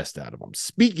the best out of him.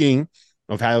 Speaking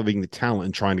of having the talent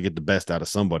and trying to get the best out of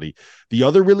somebody, the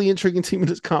other really intriguing team in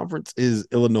this conference is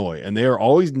Illinois, and they are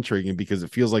always intriguing because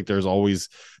it feels like there's always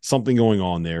something going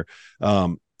on there.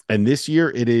 And this year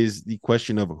it is the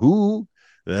question of who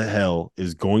the hell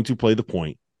is going to play the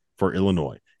point for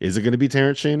Illinois. Is it going to be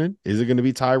Terrence Shannon? Is it going to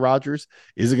be Ty Rodgers?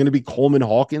 Is it going to be Coleman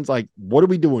Hawkins? Like, what are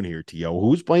we doing here, T.O.?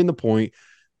 Who's playing the point?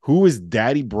 Who is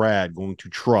Daddy Brad going to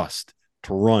trust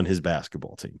to run his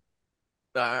basketball team?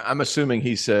 I'm assuming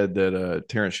he said that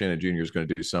Terrence Shannon Jr. is going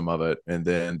to do some of it, and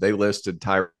then they listed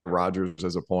Ty Rodgers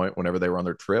as a point whenever they were on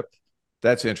their trip.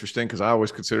 That's interesting, because I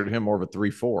always considered him more of a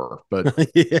 3-4,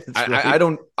 but yeah,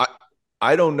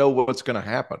 I don't know what's going to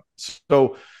happen.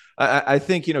 So I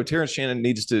think, Terrence Shannon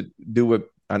needs to do what,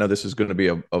 I know this is going to be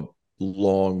a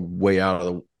long way out of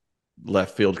the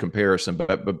left field comparison,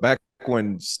 but back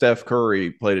when Steph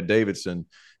Curry played at Davidson,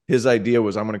 his idea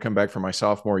was, I'm going to come back for my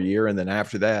sophomore year, and then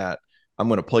after that, I'm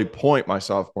going to play point my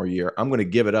sophomore year. I'm going to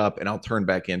give it up, and I'll turn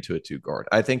back into a 2 guard.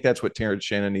 I think that's what Terrence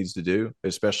Shannon needs to do,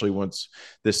 especially once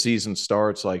the season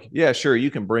starts. Like, yeah, sure,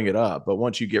 you can bring it up, but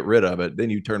once you get rid of it,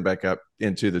 then you turn back up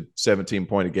into the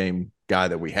 17-point a game guy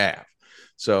that we have.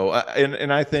 So,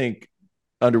 and I think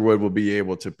Underwood will be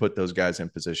able to put those guys in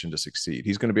position to succeed.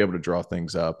 He's going to be able to draw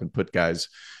things up and put guys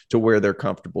to where they're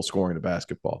comfortable scoring the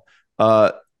basketball.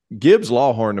 Gibbs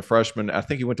Lawhorn, the freshman, I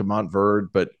think he went to Montverde,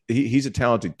 but he's a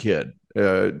talented kid.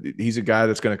 He's a guy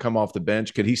that's going to come off the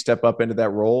bench. Could he step up into that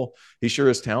role? He sure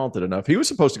is talented enough. He was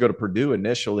supposed to go to Purdue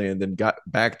initially and then got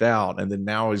backed out, and then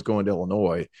now he's going to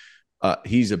Illinois.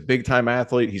 He's a big-time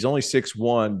athlete. He's only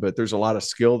 6'1", but there's a lot of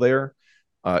skill there.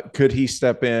 Could he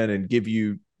step in and give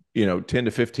you 10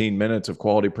 to 15 minutes of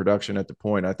quality production at the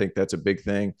point? I think that's a big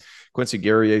thing. Quincy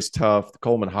Guerrier's tough.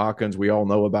 Coleman Hawkins, we all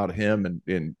know about him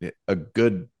and a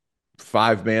good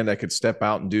five-man that could step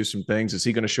out and do some things. Is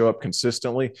he going to show up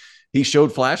consistently? He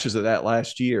showed flashes of that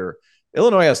last year.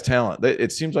 Illinois has talent.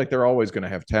 It seems like they're always going to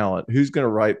have talent. Who's going to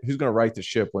right the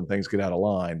ship when things get out of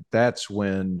line? That's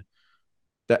when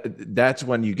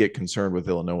you get concerned with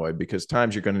Illinois, because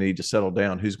times you're going to need to settle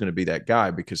down. Who's going to be that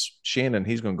guy? Because Shannon,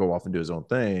 he's going to go off and do his own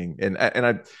thing.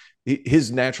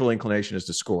 His natural inclination is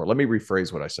to score. Let me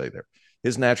rephrase what I say there.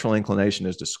 His natural inclination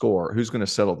is to score. Who's going to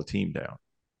settle the team down?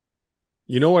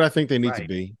 You know what I think they need to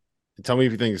be? Tell me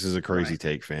if you think this is a crazy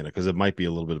take, Fana, because it might be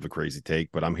a little bit of a crazy take,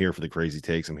 but I'm here for the crazy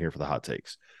takes. I'm here for the hot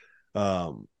takes.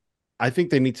 I think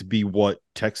they need to be what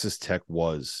Texas Tech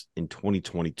was in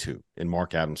 2022 in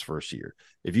Mark Adams' first year.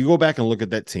 If you go back and look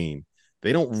at that team,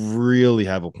 they don't really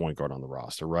have a point guard on the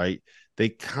roster, right? They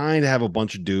kind of have a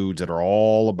bunch of dudes that are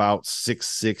all about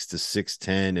 6'6" to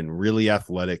 6'10" and really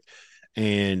athletic.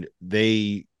 And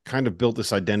they kind of built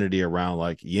this identity around,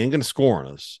 like, you ain't going to score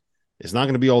on us. It's not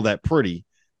going to be all that pretty,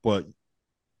 but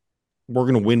we're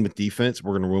going to win with defense.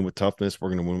 We're going to win with toughness. We're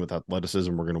going to win with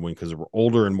athleticism. We're going to win because we're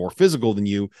older and more physical than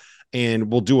you.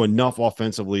 And we'll do enough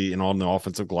offensively and on the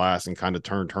offensive glass and kind of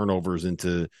turn turnovers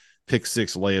into pick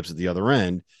six layups at the other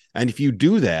end. And if you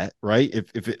do that, right,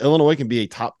 if Illinois can be a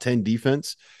top 10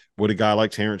 defense with a guy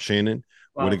like Terrence Shannon,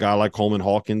 with a guy like Coleman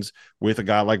Hawkins, with a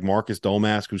guy like Marcus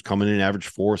Domask, who's coming in and averaged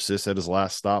 4 assists at his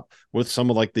last stop, with some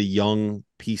of like the young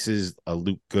pieces,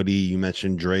 Luke Goody, you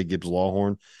mentioned Dre Gibbs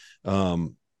Lawhorn.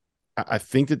 I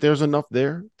think that there's enough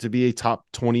there to be a top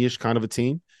 20-ish kind of a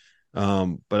team.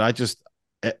 But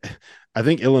I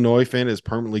think Illinois fan is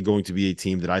permanently going to be a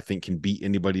team that I think can beat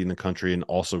anybody in the country and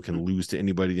also can lose to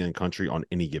anybody in the country on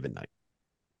any given night.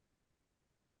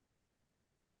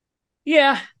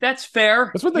 Yeah, that's fair.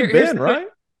 That's what they've been, right?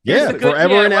 Yeah,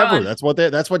 forever and ever. That's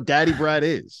what Daddy Brad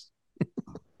is.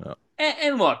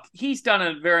 And look, he's done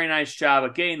a very nice job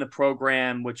of getting the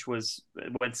program, which went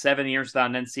 7 years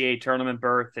without an NCAA tournament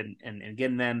berth, and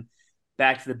getting them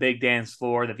back to the big dance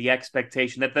floor. That the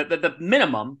expectation that the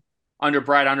minimum under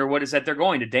Brad Underwood is that they're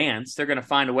going to dance. They're going to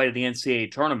find a way to the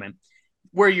NCAA tournament.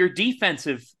 Where your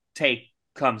defensive take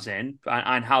comes in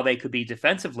on how they could be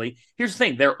defensively. Here's the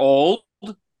thing: they're old.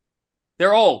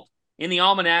 They're old. In the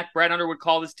almanac, Brad Underwood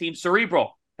called this team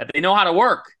cerebral. That they know how to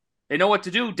work. They know what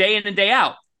to do day in and day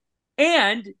out.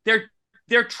 And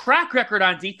their track record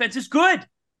on defense is good.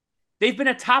 They've been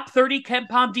a top 30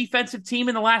 KenPom defensive team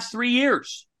in the last 3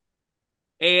 years.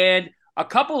 And a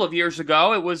couple of years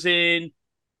ago, it was in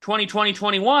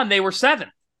 2020-21, they were 7th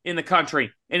in the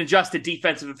country in adjusted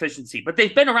defensive efficiency. But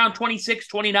they've been around 26,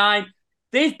 29.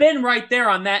 They've been right there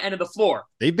on that end of the floor.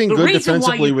 They've been good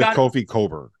defensively with Kofi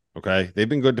Coburn. Okay, they've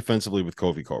been good defensively with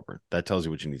Kofi Coburn. That tells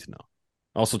you what you need to know.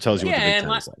 Also tells you what the Big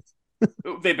Ten is like.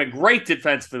 They've been great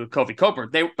defensively with Kofi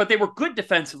Coburn. But they were good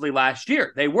defensively last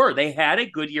year. They had a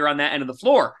good year on that end of the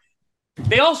floor.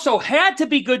 They also had to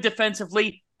be good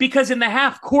defensively because in the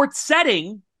half-court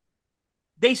setting,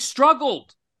 they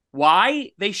struggled.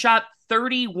 Why? They shot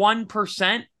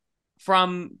 31%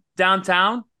 from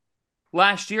downtown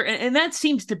last year. And that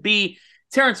seems to be,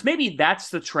 Terrence, maybe that's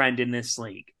the trend in this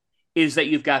league, is that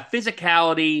you've got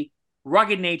physicality,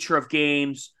 rugged nature of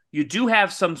games. You do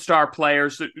have some star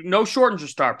players. No shortage of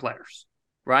star players,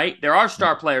 right? There are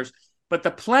star players. But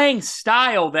the playing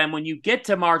style, then, when you get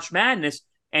to March Madness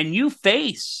and you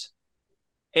face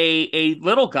a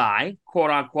little guy, quote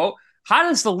unquote, how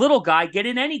does the little guy get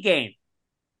in any game?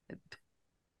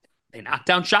 They knock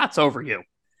down shots over you.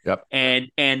 Yep.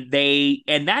 And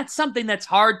that's something that's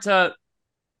hard to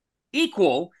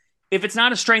equal if it's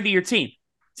not a strength of your team.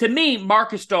 To me,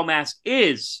 Marcus Domask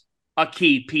is a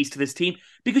key piece to this team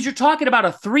because you're talking about a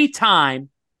 3-time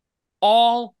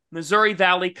all Missouri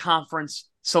Valley Conference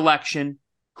selection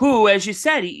who, as you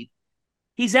said,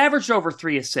 he's averaged over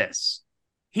 3 assists.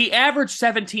 He averaged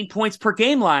 17 points per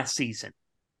game last season.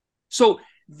 So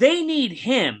they need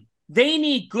him. They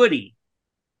need Goody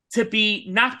to be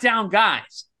knockdown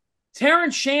guys.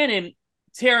 Terrence Shannon,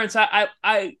 Terrence,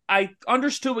 I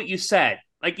understood what you said.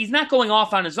 Like, he's not going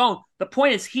off on his own. The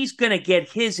point is he's going to get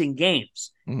his in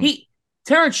games. Mm-hmm.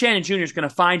 Terrence Shannon Jr. is going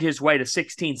to find his way to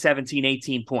 16, 17,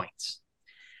 18 points.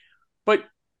 But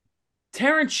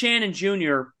Terrence Shannon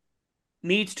Jr.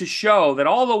 needs to show that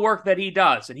all the work that he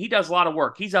does, and he does a lot of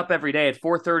work. He's up every day at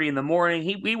 4:30 in the morning.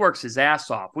 He works his ass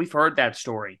off. We've heard that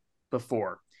story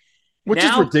before. Which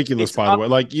is ridiculous, by the way.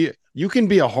 Like you can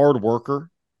be a hard worker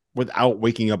without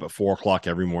waking up at 4:00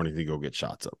 every morning to go get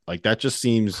shots up. Like that just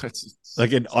seems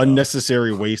like an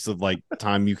unnecessary waste of like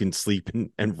time you can sleep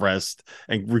and rest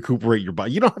and recuperate your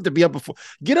body. You don't have to be up before.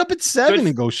 Get up at 7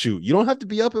 and go shoot. You don't have to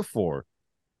be up at 4.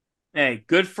 Hey,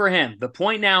 good for him. The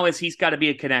point now is he's got to be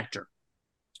a connector.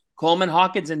 Coleman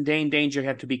Hawkins and Dane Danger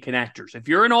have to be connectors. If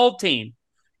you're an old team,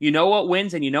 you know what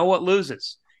wins and you know what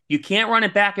loses. You can't run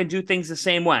it back and do things the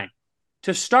same way.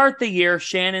 To start the year,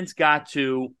 Shannon's got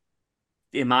to,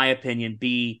 in my opinion,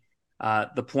 be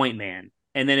the point man.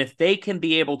 And then if they can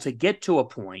be able to get to a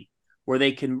point where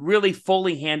they can really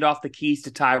fully hand off the keys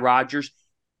to Ty Rodgers,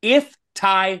 if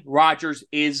Ty Rodgers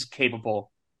is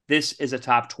capable, this is a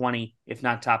top 20, if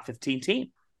not top 15 team.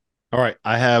 All right.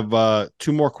 I have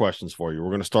 2 more questions for you. We're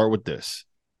going to start with this.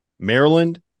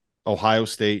 Maryland, Ohio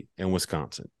State, and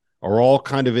Wisconsin are all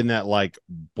kind of in that like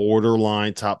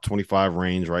borderline top 25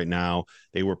 range right now.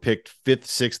 They were picked 5th,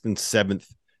 6th, and 7th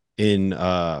in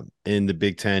the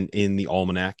Big Ten in the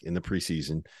Almanac in the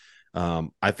preseason.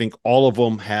 I think all of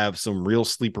them have some real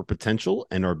sleeper potential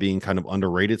and are being kind of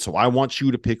underrated. So I want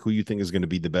you to pick who you think is going to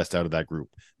be the best out of that group.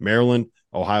 Maryland,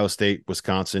 Ohio State,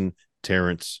 Wisconsin.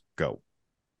 Terrence, go.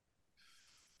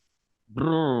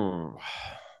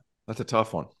 That's a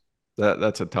tough one.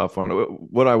 That's a tough one.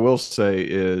 What I will say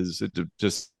is it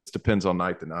just depends on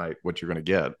night to night what you're going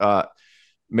to get.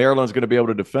 Maryland's going to be able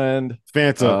to defend.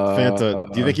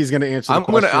 Fanta. Do you think he's going to answer the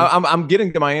question? I'm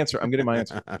getting to my answer.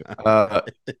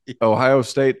 Ohio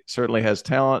State certainly has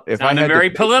talent. I'm very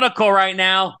political right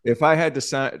now. If I had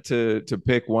to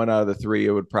pick one out of the 3,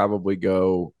 it would probably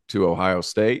go to Ohio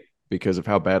State because of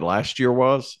how bad last year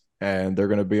was, and they're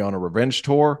going to be on a revenge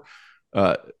tour.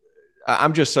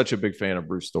 I'm just such a big fan of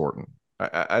Bruce Thornton.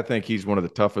 I think he's one of the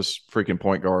toughest freaking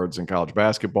point guards in college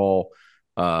basketball.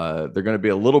 They're going to be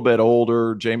a little bit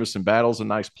older. Jamison Battle's a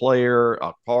nice player.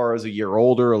 Akpar is a year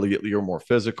older, a year more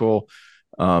physical.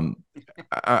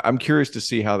 I'm curious to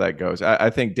see how that goes. I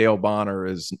think Dale Bonner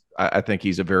is – I think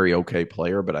he's a very okay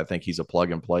player, but I think he's a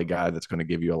plug-and-play guy that's going to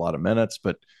give you a lot of minutes.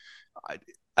 But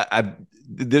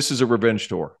this is a revenge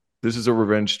tour. This is a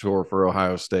revenge tour for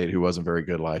Ohio State, who wasn't very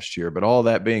good last year. But all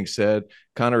that being said,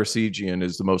 Connor Esigian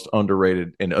is the most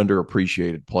underrated and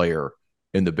underappreciated player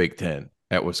in the Big Ten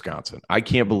at Wisconsin. I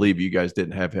can't believe you guys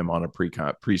didn't have him on a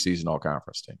preseason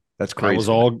all-conference team. That's crazy.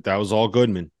 That was all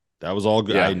Goodman. That was all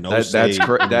good. Yeah,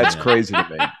 that's crazy to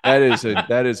me.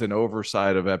 That is an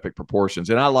oversight of epic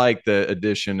proportions. And I like the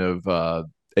addition of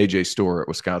AJ Storr at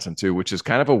Wisconsin too, which is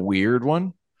kind of a weird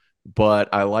one. But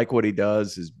I like what he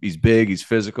does. He's big, he's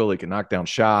physical, he can knock down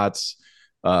shots.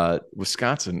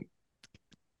 Wisconsin,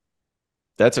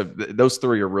 those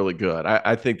 3 are really good.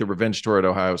 I think the revenge tour at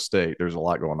Ohio State, there's a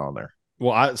lot going on there.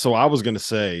 Well, I was going to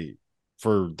say,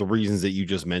 for the reasons that you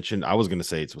just mentioned, I was going to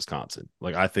say it's Wisconsin.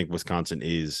 Like, I think Wisconsin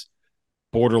is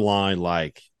borderline,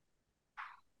 like,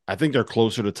 I think they're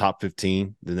closer to top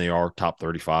 15 than they are top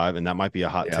 35, and that might be a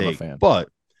hot take. I'm a fan. But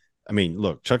I mean,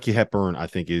 look, Chucky Hepburn, I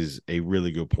think, is a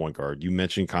really good point guard. You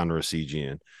mentioned Connor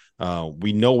Esigian.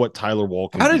 We know what Tyler Wall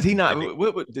can do. How did he not?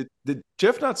 Did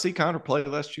Jeff not see Connor play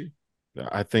last year?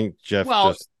 I think Jeff.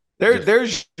 Well,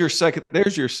 there's your second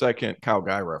Kyle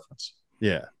Guy reference.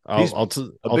 Yeah, I'll tell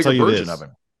you this.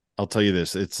 I'll tell you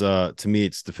this. It's to me,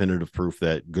 it's definitive proof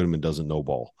that Goodman doesn't know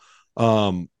ball.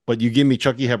 But you give me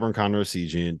Chucky Hepburn, Connor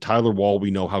Esigian, Tyler Wall.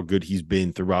 We know how good he's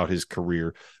been throughout his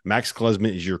career. Max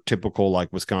Klesmit is your typical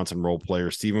like Wisconsin role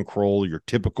player. Stephen Kroll, your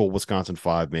typical Wisconsin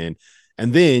 5-man.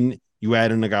 And then you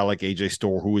add in a guy like AJ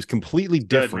Storr, who is completely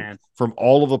different from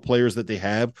all of the players that they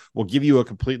have, will give you a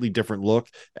completely different look.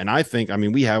 And I think, I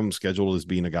mean, we have him scheduled as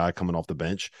being a guy coming off the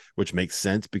bench, which makes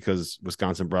sense because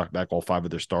Wisconsin brought back all 5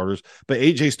 of their starters. But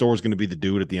AJ Storr is going to be the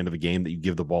dude at the end of a game that you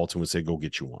give the ball to and say, go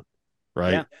get you one.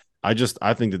 Right. Yeah. I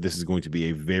think that this is going to be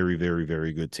a very, very,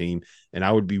 very good team. And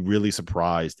I would be really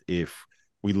surprised if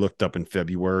we looked up in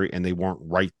February and they weren't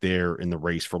right there in the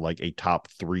race for like a top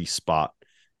 3 spot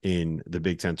in the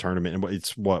Big Ten tournament. And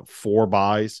it's 4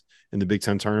 buys in the Big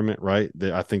Ten tournament, right?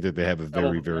 I think that they have a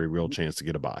very, very real chance to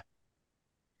get a bye.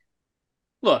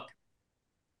 Look,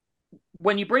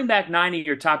 when you bring back 9 of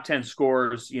your top 10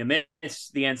 scorers, you miss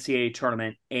the NCAA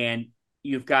tournament, and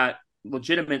you've got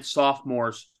legitimate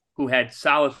sophomores who had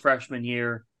solid freshman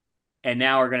year and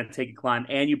now are going to take a climb,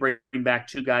 and you bring back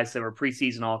 2 guys that were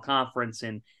preseason all-conference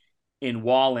in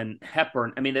Wall and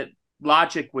Hepburn. I mean, the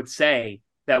logic would say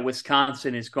that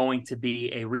Wisconsin is going to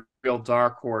be a real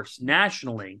dark horse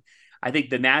nationally. I think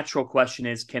the natural question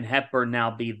is, can Hepburn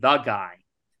now be the guy?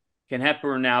 Can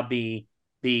Hepburn now be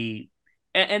the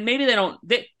 – and maybe they don't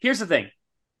 – here's the thing.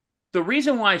 The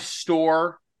reason why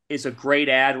Storr is a great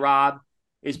ad, Rob,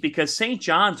 is because St.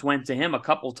 John's went to him a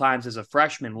couple times as a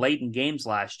freshman late in games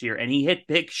last year, and he hit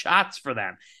big shots for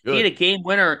them. Good. He had a game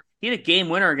winner. He had a game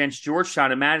winner against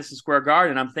Georgetown in Madison Square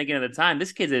Garden. I'm thinking at the time,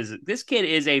 this kid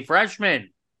is a freshman,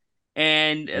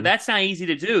 and that's not easy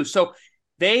to do. So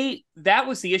that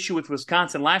was the issue with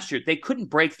Wisconsin last year. They couldn't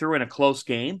break through in a close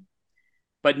game,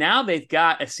 but now they've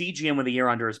got a CGM with a year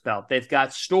under his belt. They've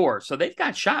got Storr, so they've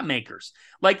got shot makers.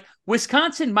 Like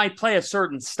Wisconsin might play a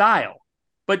certain style.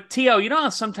 But, T.O., you know how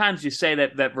sometimes you say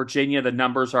that Virginia, the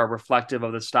numbers are reflective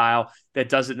of the style, that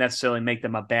doesn't necessarily make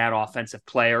them a bad offensive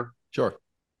player? Sure.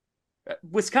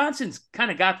 Wisconsin's kind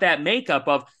of got that makeup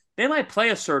of they might play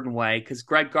a certain way because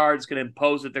Greg Gard's going to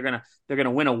impose that they're going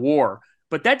to win a war.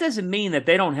 But that doesn't mean that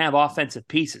they don't have offensive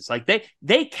pieces. Like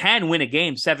they can win a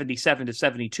game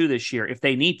 77-72 this year if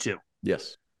they need to.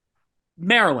 Yes.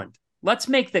 Maryland. Let's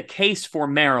make the case for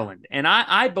Maryland. And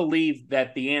I believe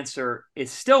that the answer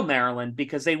is still Maryland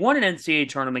because they won an NCAA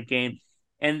tournament game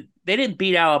and they didn't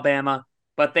beat Alabama,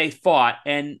 but they fought.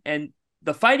 And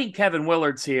the Fighting Kevin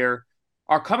Willards here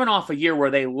are coming off a year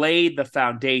where they laid the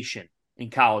foundation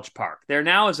in College Park. There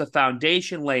now is a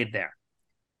foundation laid there.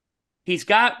 He's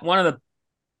got one of the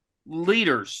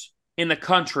leaders in the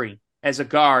country as a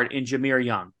guard in Jameer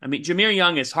Young. I mean, Jameer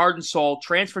Young is heart and soul,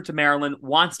 transferred to Maryland,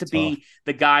 wants to be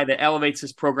the guy that elevates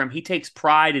his program. He takes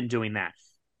pride in doing that.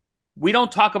 We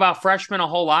don't talk about freshmen a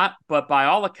whole lot, but by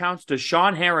all accounts,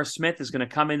 Deshaun Harris-Smith is going to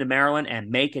come into Maryland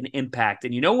and make an impact.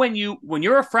 And you know, when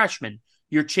you're a freshman,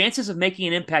 your chances of making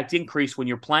an impact increase when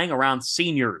you're playing around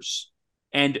seniors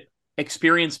and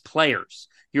experienced players.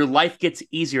 Your life gets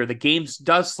easier. The game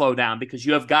does slow down because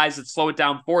you have guys that slow it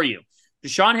down for you.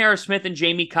 Deshaun Harris-Smith and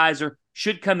Jamie Kaiser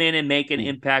should come in and make an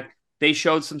impact. They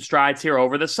showed some strides here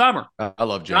over the summer. I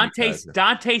love Jamie Kaiser.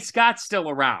 Dante Scott's still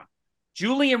around.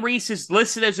 Julian Reese is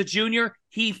listed as a junior.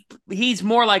 He's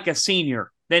more like a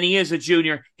senior than he is a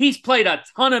junior. He's played a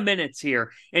ton of minutes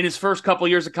here in his first couple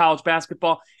years of college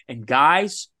basketball. And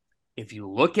guys, if you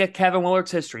look at Kevin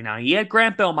Willard's history, now he had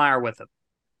Grant Billmeyer with him,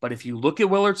 but if you look at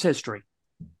Willard's history,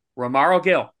 Romaro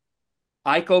Gill,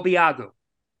 Ike Obiagu,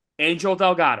 Angel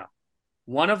Delgado,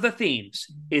 one of the themes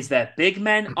is that big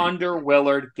men under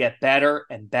Willard get better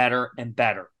and better and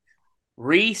better.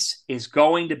 Reese is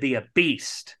going to be a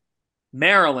beast.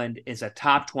 Maryland is a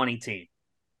top 20 team.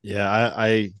 Yeah,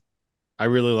 I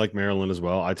really like Maryland as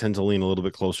well. I tend to lean a little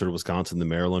bit closer to Wisconsin than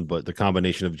Maryland, but the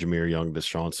combination of Jameer Young,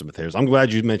 Deshaun Smith-Harris. I'm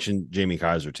glad you mentioned Jamie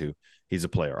Kaiser too. He's a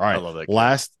player. All right, I love that.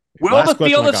 Will the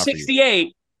field of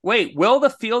 68? Wait, will the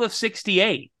field of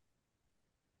 68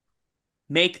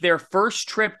 make their first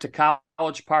trip to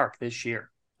College Park this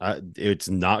year? It's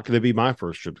not going to be my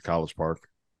first trip to College Park.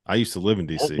 I used to live in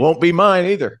D.C. Won't be mine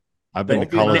either. I've been to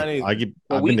College.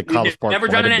 I've been to College Park. Never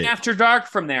done an after dark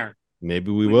from there.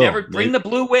 Maybe we will. Never bring the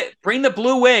blue wig. Bring the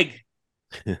blue wig.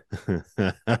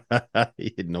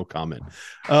 No comment.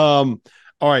 All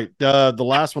right. The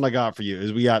last one I got for you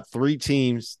is we got three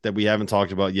teams that we haven't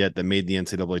talked about yet that made the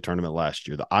NCAA tournament last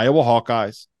year: the Iowa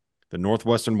Hawkeyes, the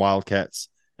Northwestern Wildcats,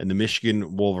 and the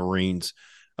Michigan Wolverines.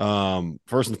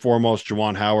 First and foremost,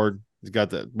 Juwan Howard. He's got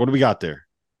the. What do we got there?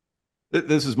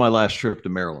 This is my last trip to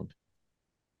Maryland.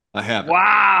 I have it.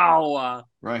 Wow.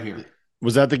 Right here.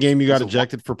 Was that the game you got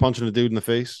ejected for punching a dude in the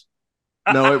face?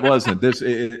 No, it wasn't.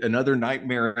 Another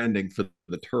nightmare ending for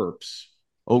the Terps.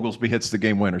 Oglesby hits the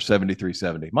game winner,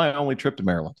 73-70. My only trip to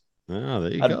Maryland. Oh,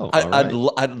 there you go.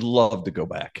 I'd love to go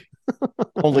back.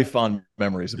 Only fond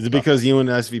memories. Is it because you and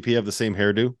SVP have the same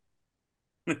hairdo?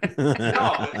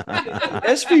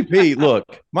 SVP, look,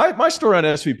 my story on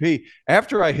SVP,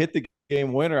 after I hit the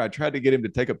game winner, I tried to get him to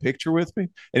take a picture with me,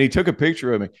 and he took a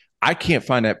picture of me. I can't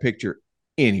find that picture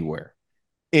anywhere.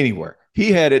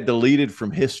 He had it deleted from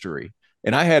history,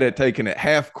 and I had it taken at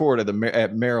half court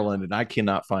at Maryland, and I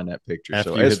cannot find that picture. After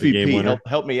so SVP,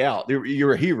 help me out.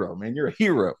 You're a hero, man. You're a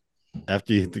hero.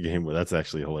 After you hit the game, that's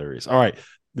actually hilarious. All right.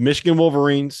 The Michigan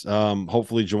Wolverines,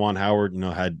 hopefully Juwan Howard,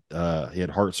 he had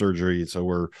heart surgery. So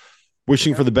we're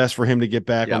wishing for the best for him to get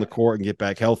back on the court and get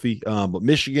back healthy. But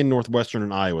Michigan, Northwestern,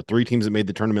 and Iowa, three teams that made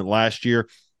the tournament last year,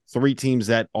 three teams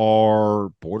that are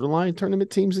borderline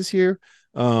tournament teams this year.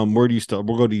 Where do you start?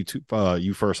 We'll go to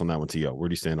you first on that one, T.O. Where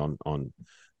do you stand on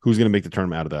who's going to make the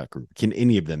tournament out of that group? Can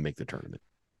any of them make the tournament?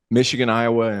 Michigan,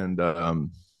 Iowa, and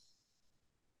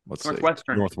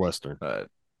Northwestern.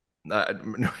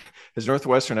 Has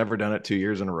Northwestern ever done it 2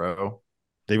 years in a row?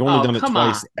 They've only done it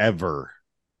twice ever.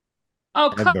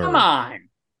 Oh, come Ever. on.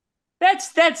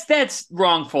 That's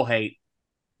wrongful hate.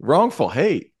 Wrongful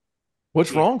hate.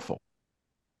 What's Yeah. wrongful?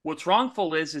 What's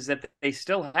wrongful is that they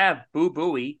still have Boo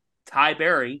Booey, Ty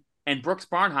Berry, and Brooks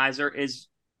Barnheiser is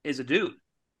a dude.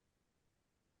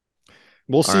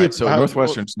 We'll All see right, if so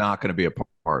Northwestern's not going to be a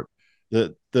part.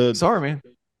 the Sorry, man.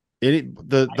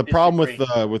 the problem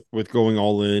with going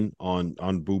all in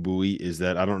on Boo Booey is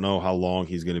that I don't know how long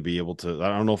he's going to be able to. I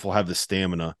don't know if he'll have the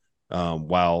stamina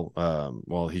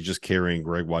while he's just carrying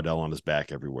Greg Waddell on his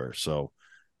back everywhere. So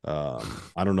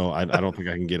I don't know. I don't think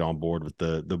I can get on board with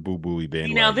the Boo Booey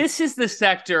bandwagon. Now this is the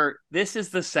sector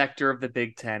of the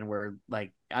Big Ten where,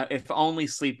 like, if only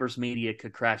Sleepers Media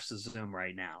could crash the Zoom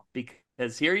right now,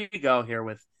 because here you go here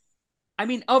with, I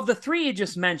mean, of the three you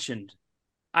just mentioned,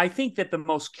 I think that the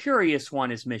most curious one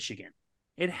is Michigan.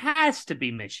 It has to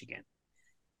be Michigan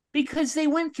because they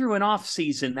went through an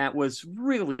offseason that was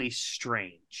really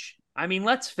strange. I mean,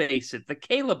 let's face it, the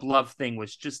Caleb Love thing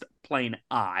was just plain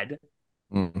odd.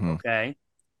 Mm-hmm. Okay.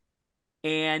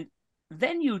 And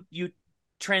then you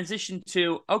transition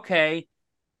to, okay,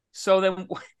 so then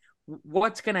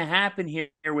what's going to happen here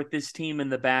with this team in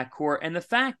the backcourt? And the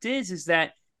fact is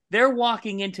that they're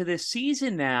walking into this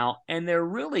season now, and they're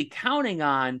really counting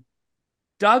on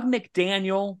Doug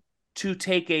McDaniel to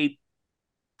take a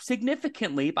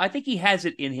significant leap. I think he has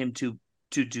it in him to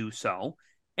do so.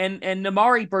 And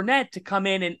Namari Burnett to come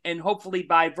in and hopefully,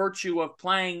 by virtue of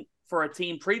playing for a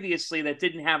team previously that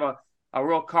didn't have a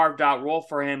real carved out role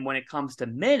for him when it comes to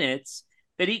minutes,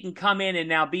 that he can come in and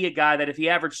now be a guy that if he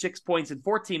averaged 6 points in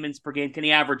 14 minutes per game, can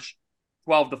he average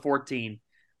 12 to 14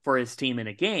 for his team in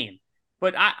a game?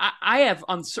 But I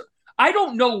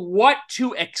don't know what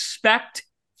to expect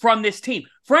from this team.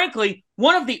 Frankly,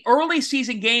 one of the early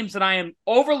season games that I am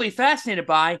overly fascinated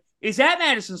by is at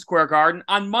Madison Square Garden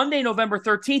on Monday, November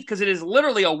 13th, because it is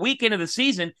literally a week into the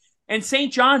season, and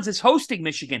St. John's is hosting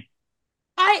Michigan.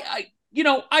 I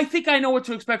think I know what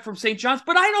to expect from St. John's,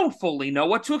 but I don't fully know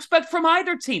what to expect from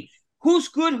either team. Who's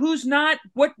good, who's not,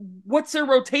 what's their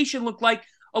rotation look like?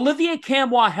 Olivier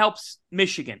Camwa helps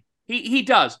Michigan. He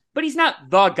does, but he's not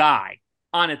the guy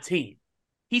on a team.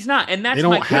 He's not, and that's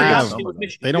my curiosity with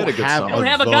Michigan. They don't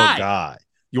have a guy.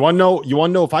 You want to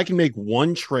know if I can make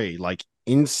one trade like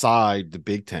inside the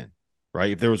Big Ten,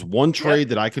 right? If there was one trade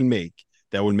that I can make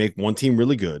that would make one team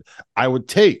really good, I would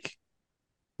take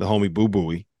the homie Boo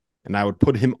Booey and I would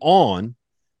put him on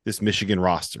this Michigan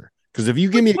roster. Because if you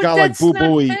give me a guy like Boo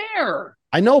Booey,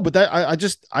 I know, but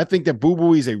I think that Boo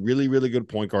Booey is a really, really good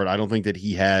point guard. I don't think that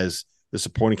he has the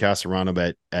supporting cast around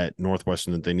him at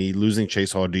Northwestern that they need. Losing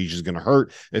Chase Audige is going to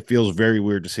hurt. It feels very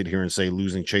weird to sit here and say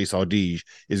losing Chase Audige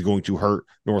is going to hurt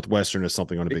Northwestern as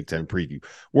something on a Big Ten preview.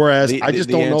 Whereas I just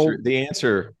don't know.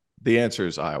 The answer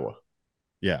is Iowa.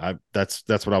 Yeah, that's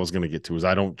what I was going to get to. Is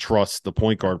I don't trust the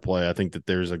point guard play. I think that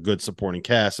there's a good supporting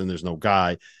cast and there's no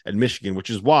guy at Michigan, which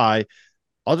is why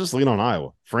I'll just lean on Iowa.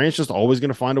 Fran's just always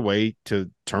going to find a way to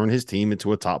turn his team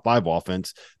into a top 5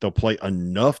 offense. They'll play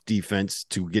enough defense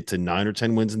to get to 9 or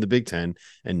 10 wins in the Big Ten,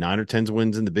 and 9 or 10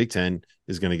 wins in the Big Ten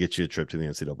is going to get you a trip to the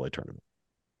NCAA tournament.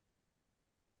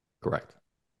 Correct.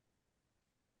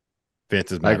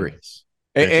 Fantasy. I agree.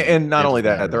 And not only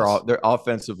that, they're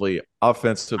offensively,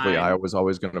 Iowa's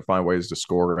always going to find ways to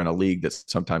score in a league that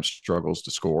sometimes struggles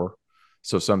to score.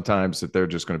 So sometimes that they're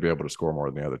just going to be able to score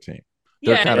more than the other team.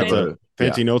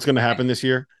 Fancy, you know what's going to happen this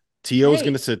year? T.O. is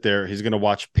going to sit there. He's going to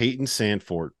watch Peyton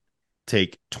Sandfort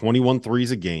take 21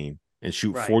 threes a game and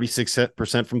shoot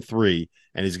 46% from 3.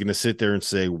 And he's going to sit there and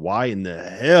say, why in the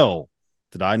hell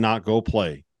did I not go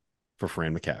play for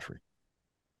Fran McCaffrey?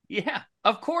 Yeah,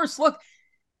 of course. Look,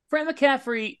 Fran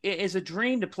McCaffrey is a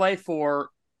dream to play for,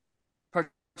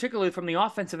 particularly from the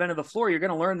offensive end of the floor. You're going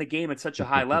to learn the game at such a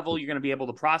high level. You're going to be able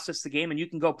to process the game, and you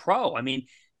can go pro. I mean,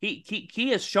 he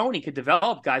has shown he could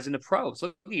develop guys into pros.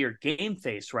 Look at your game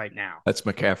face right now. That's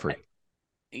McCaffrey.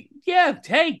 Yeah,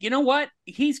 hey, you know what?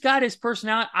 He's got his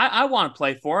personality. I want to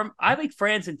play for him. I think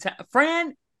Fran's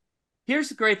Fran, here's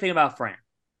the great thing about Fran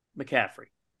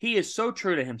McCaffrey. He is so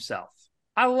true to himself.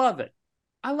 I love it.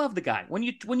 I love the guy. When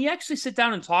you actually sit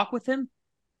down and talk with him,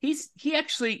 he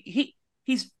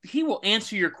will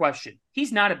answer your question.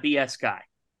 He's not a BS guy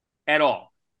at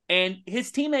all. And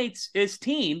his team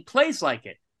plays like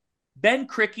it. Ben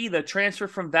Krikke, the transfer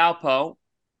from Valpo,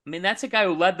 I mean, that's a guy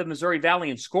who led the Missouri Valley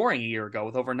in scoring a year ago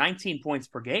with over 19 points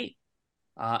per game.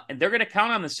 And they're going to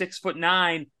count on the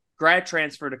 6'9" grad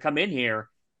transfer to come in here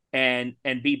and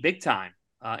be big time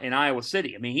in Iowa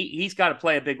City. I mean, he's got to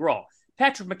play a big role.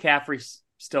 Patrick McCaffrey's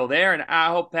still there, and I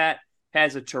hope Pat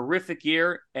has a terrific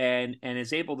year and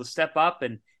is able to step up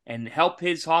and help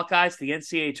his Hawkeyes to the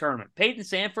NCAA tournament. Peyton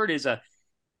Sandfort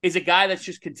is a guy that's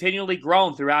just continually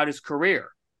grown throughout his career.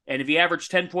 And if he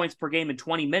averaged 10 points per game in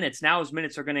 20 minutes, now his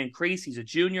minutes are going to increase. He's a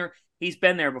junior. He's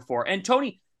been there before. And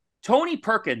Tony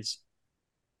Perkins,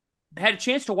 had a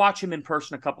chance to watch him in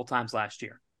person a couple times last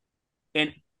year.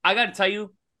 And I got to tell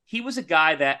you, he was a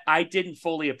guy that I didn't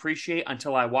fully appreciate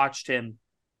until I watched him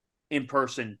in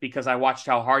person, because I watched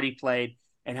how hard he played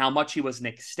and how much he was an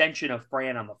extension of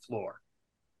Fran on the floor.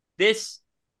 This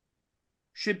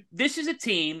is a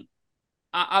team,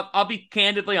 I'll be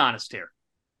candidly honest here.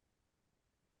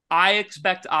 I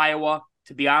expect Iowa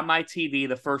to be on my TV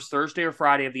the first Thursday or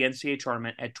Friday of the NCAA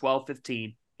tournament at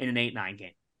 12:15 in an 8-9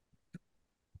 game.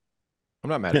 I'm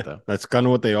not mad at that. That's kind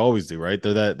of what they always do, right?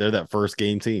 They're that first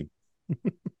game team.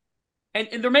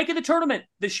 And they're making the tournament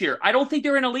this year. I don't think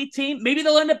they're an elite team. Maybe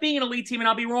they'll end up being an elite team, and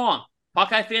I'll be wrong.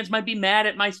 Hawkeye fans might be mad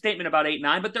at my statement about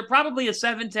 8-9, but they're probably a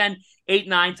 7-10,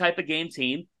 8-9 type of game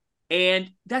team.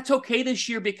 And that's okay this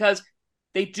year because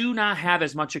they do not have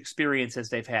as much experience as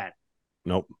they've had.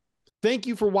 Nope. Thank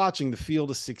you for watching the Field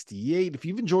of 68. If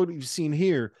you've enjoyed what you've seen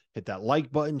here, hit that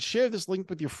like button, share this link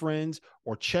with your friends,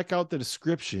 or check out the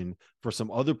description for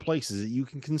some other places that you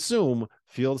can consume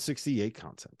Field of 68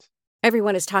 content.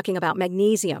 Everyone is talking about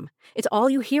magnesium. It's all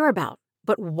you hear about.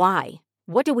 But why?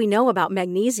 What do we know about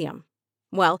magnesium?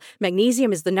 Well,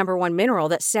 magnesium is the number one mineral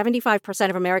that 75%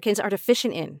 of Americans are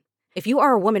deficient in. If you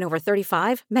are a woman over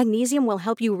 35, magnesium will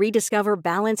help you rediscover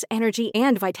balance, energy,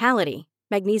 and vitality.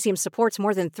 Magnesium supports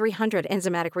more than 300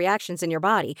 enzymatic reactions in your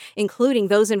body, including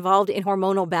those involved in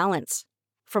hormonal balance.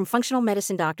 From functional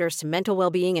medicine doctors to mental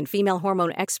well-being and female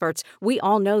hormone experts, we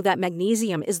all know that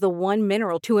magnesium is the one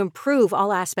mineral to improve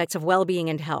all aspects of well-being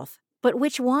and health. But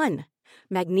which one?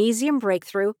 Magnesium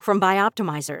Breakthrough from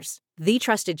Bioptimizers, the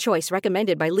trusted choice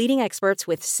recommended by leading experts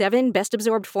with 7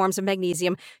 best-absorbed forms of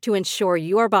magnesium to ensure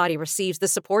your body receives the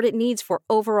support it needs for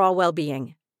overall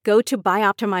well-being. Go to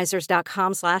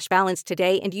bioptimizers.com/balance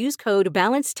today and use code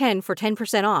BALANCE10 for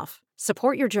 10% off.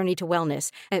 Support your journey to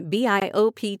wellness at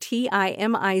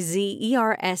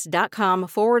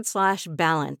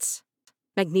bioptimizers.com/balance.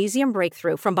 Magnesium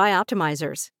Breakthrough from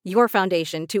Bioptimizers, your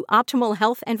foundation to optimal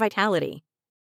health and vitality.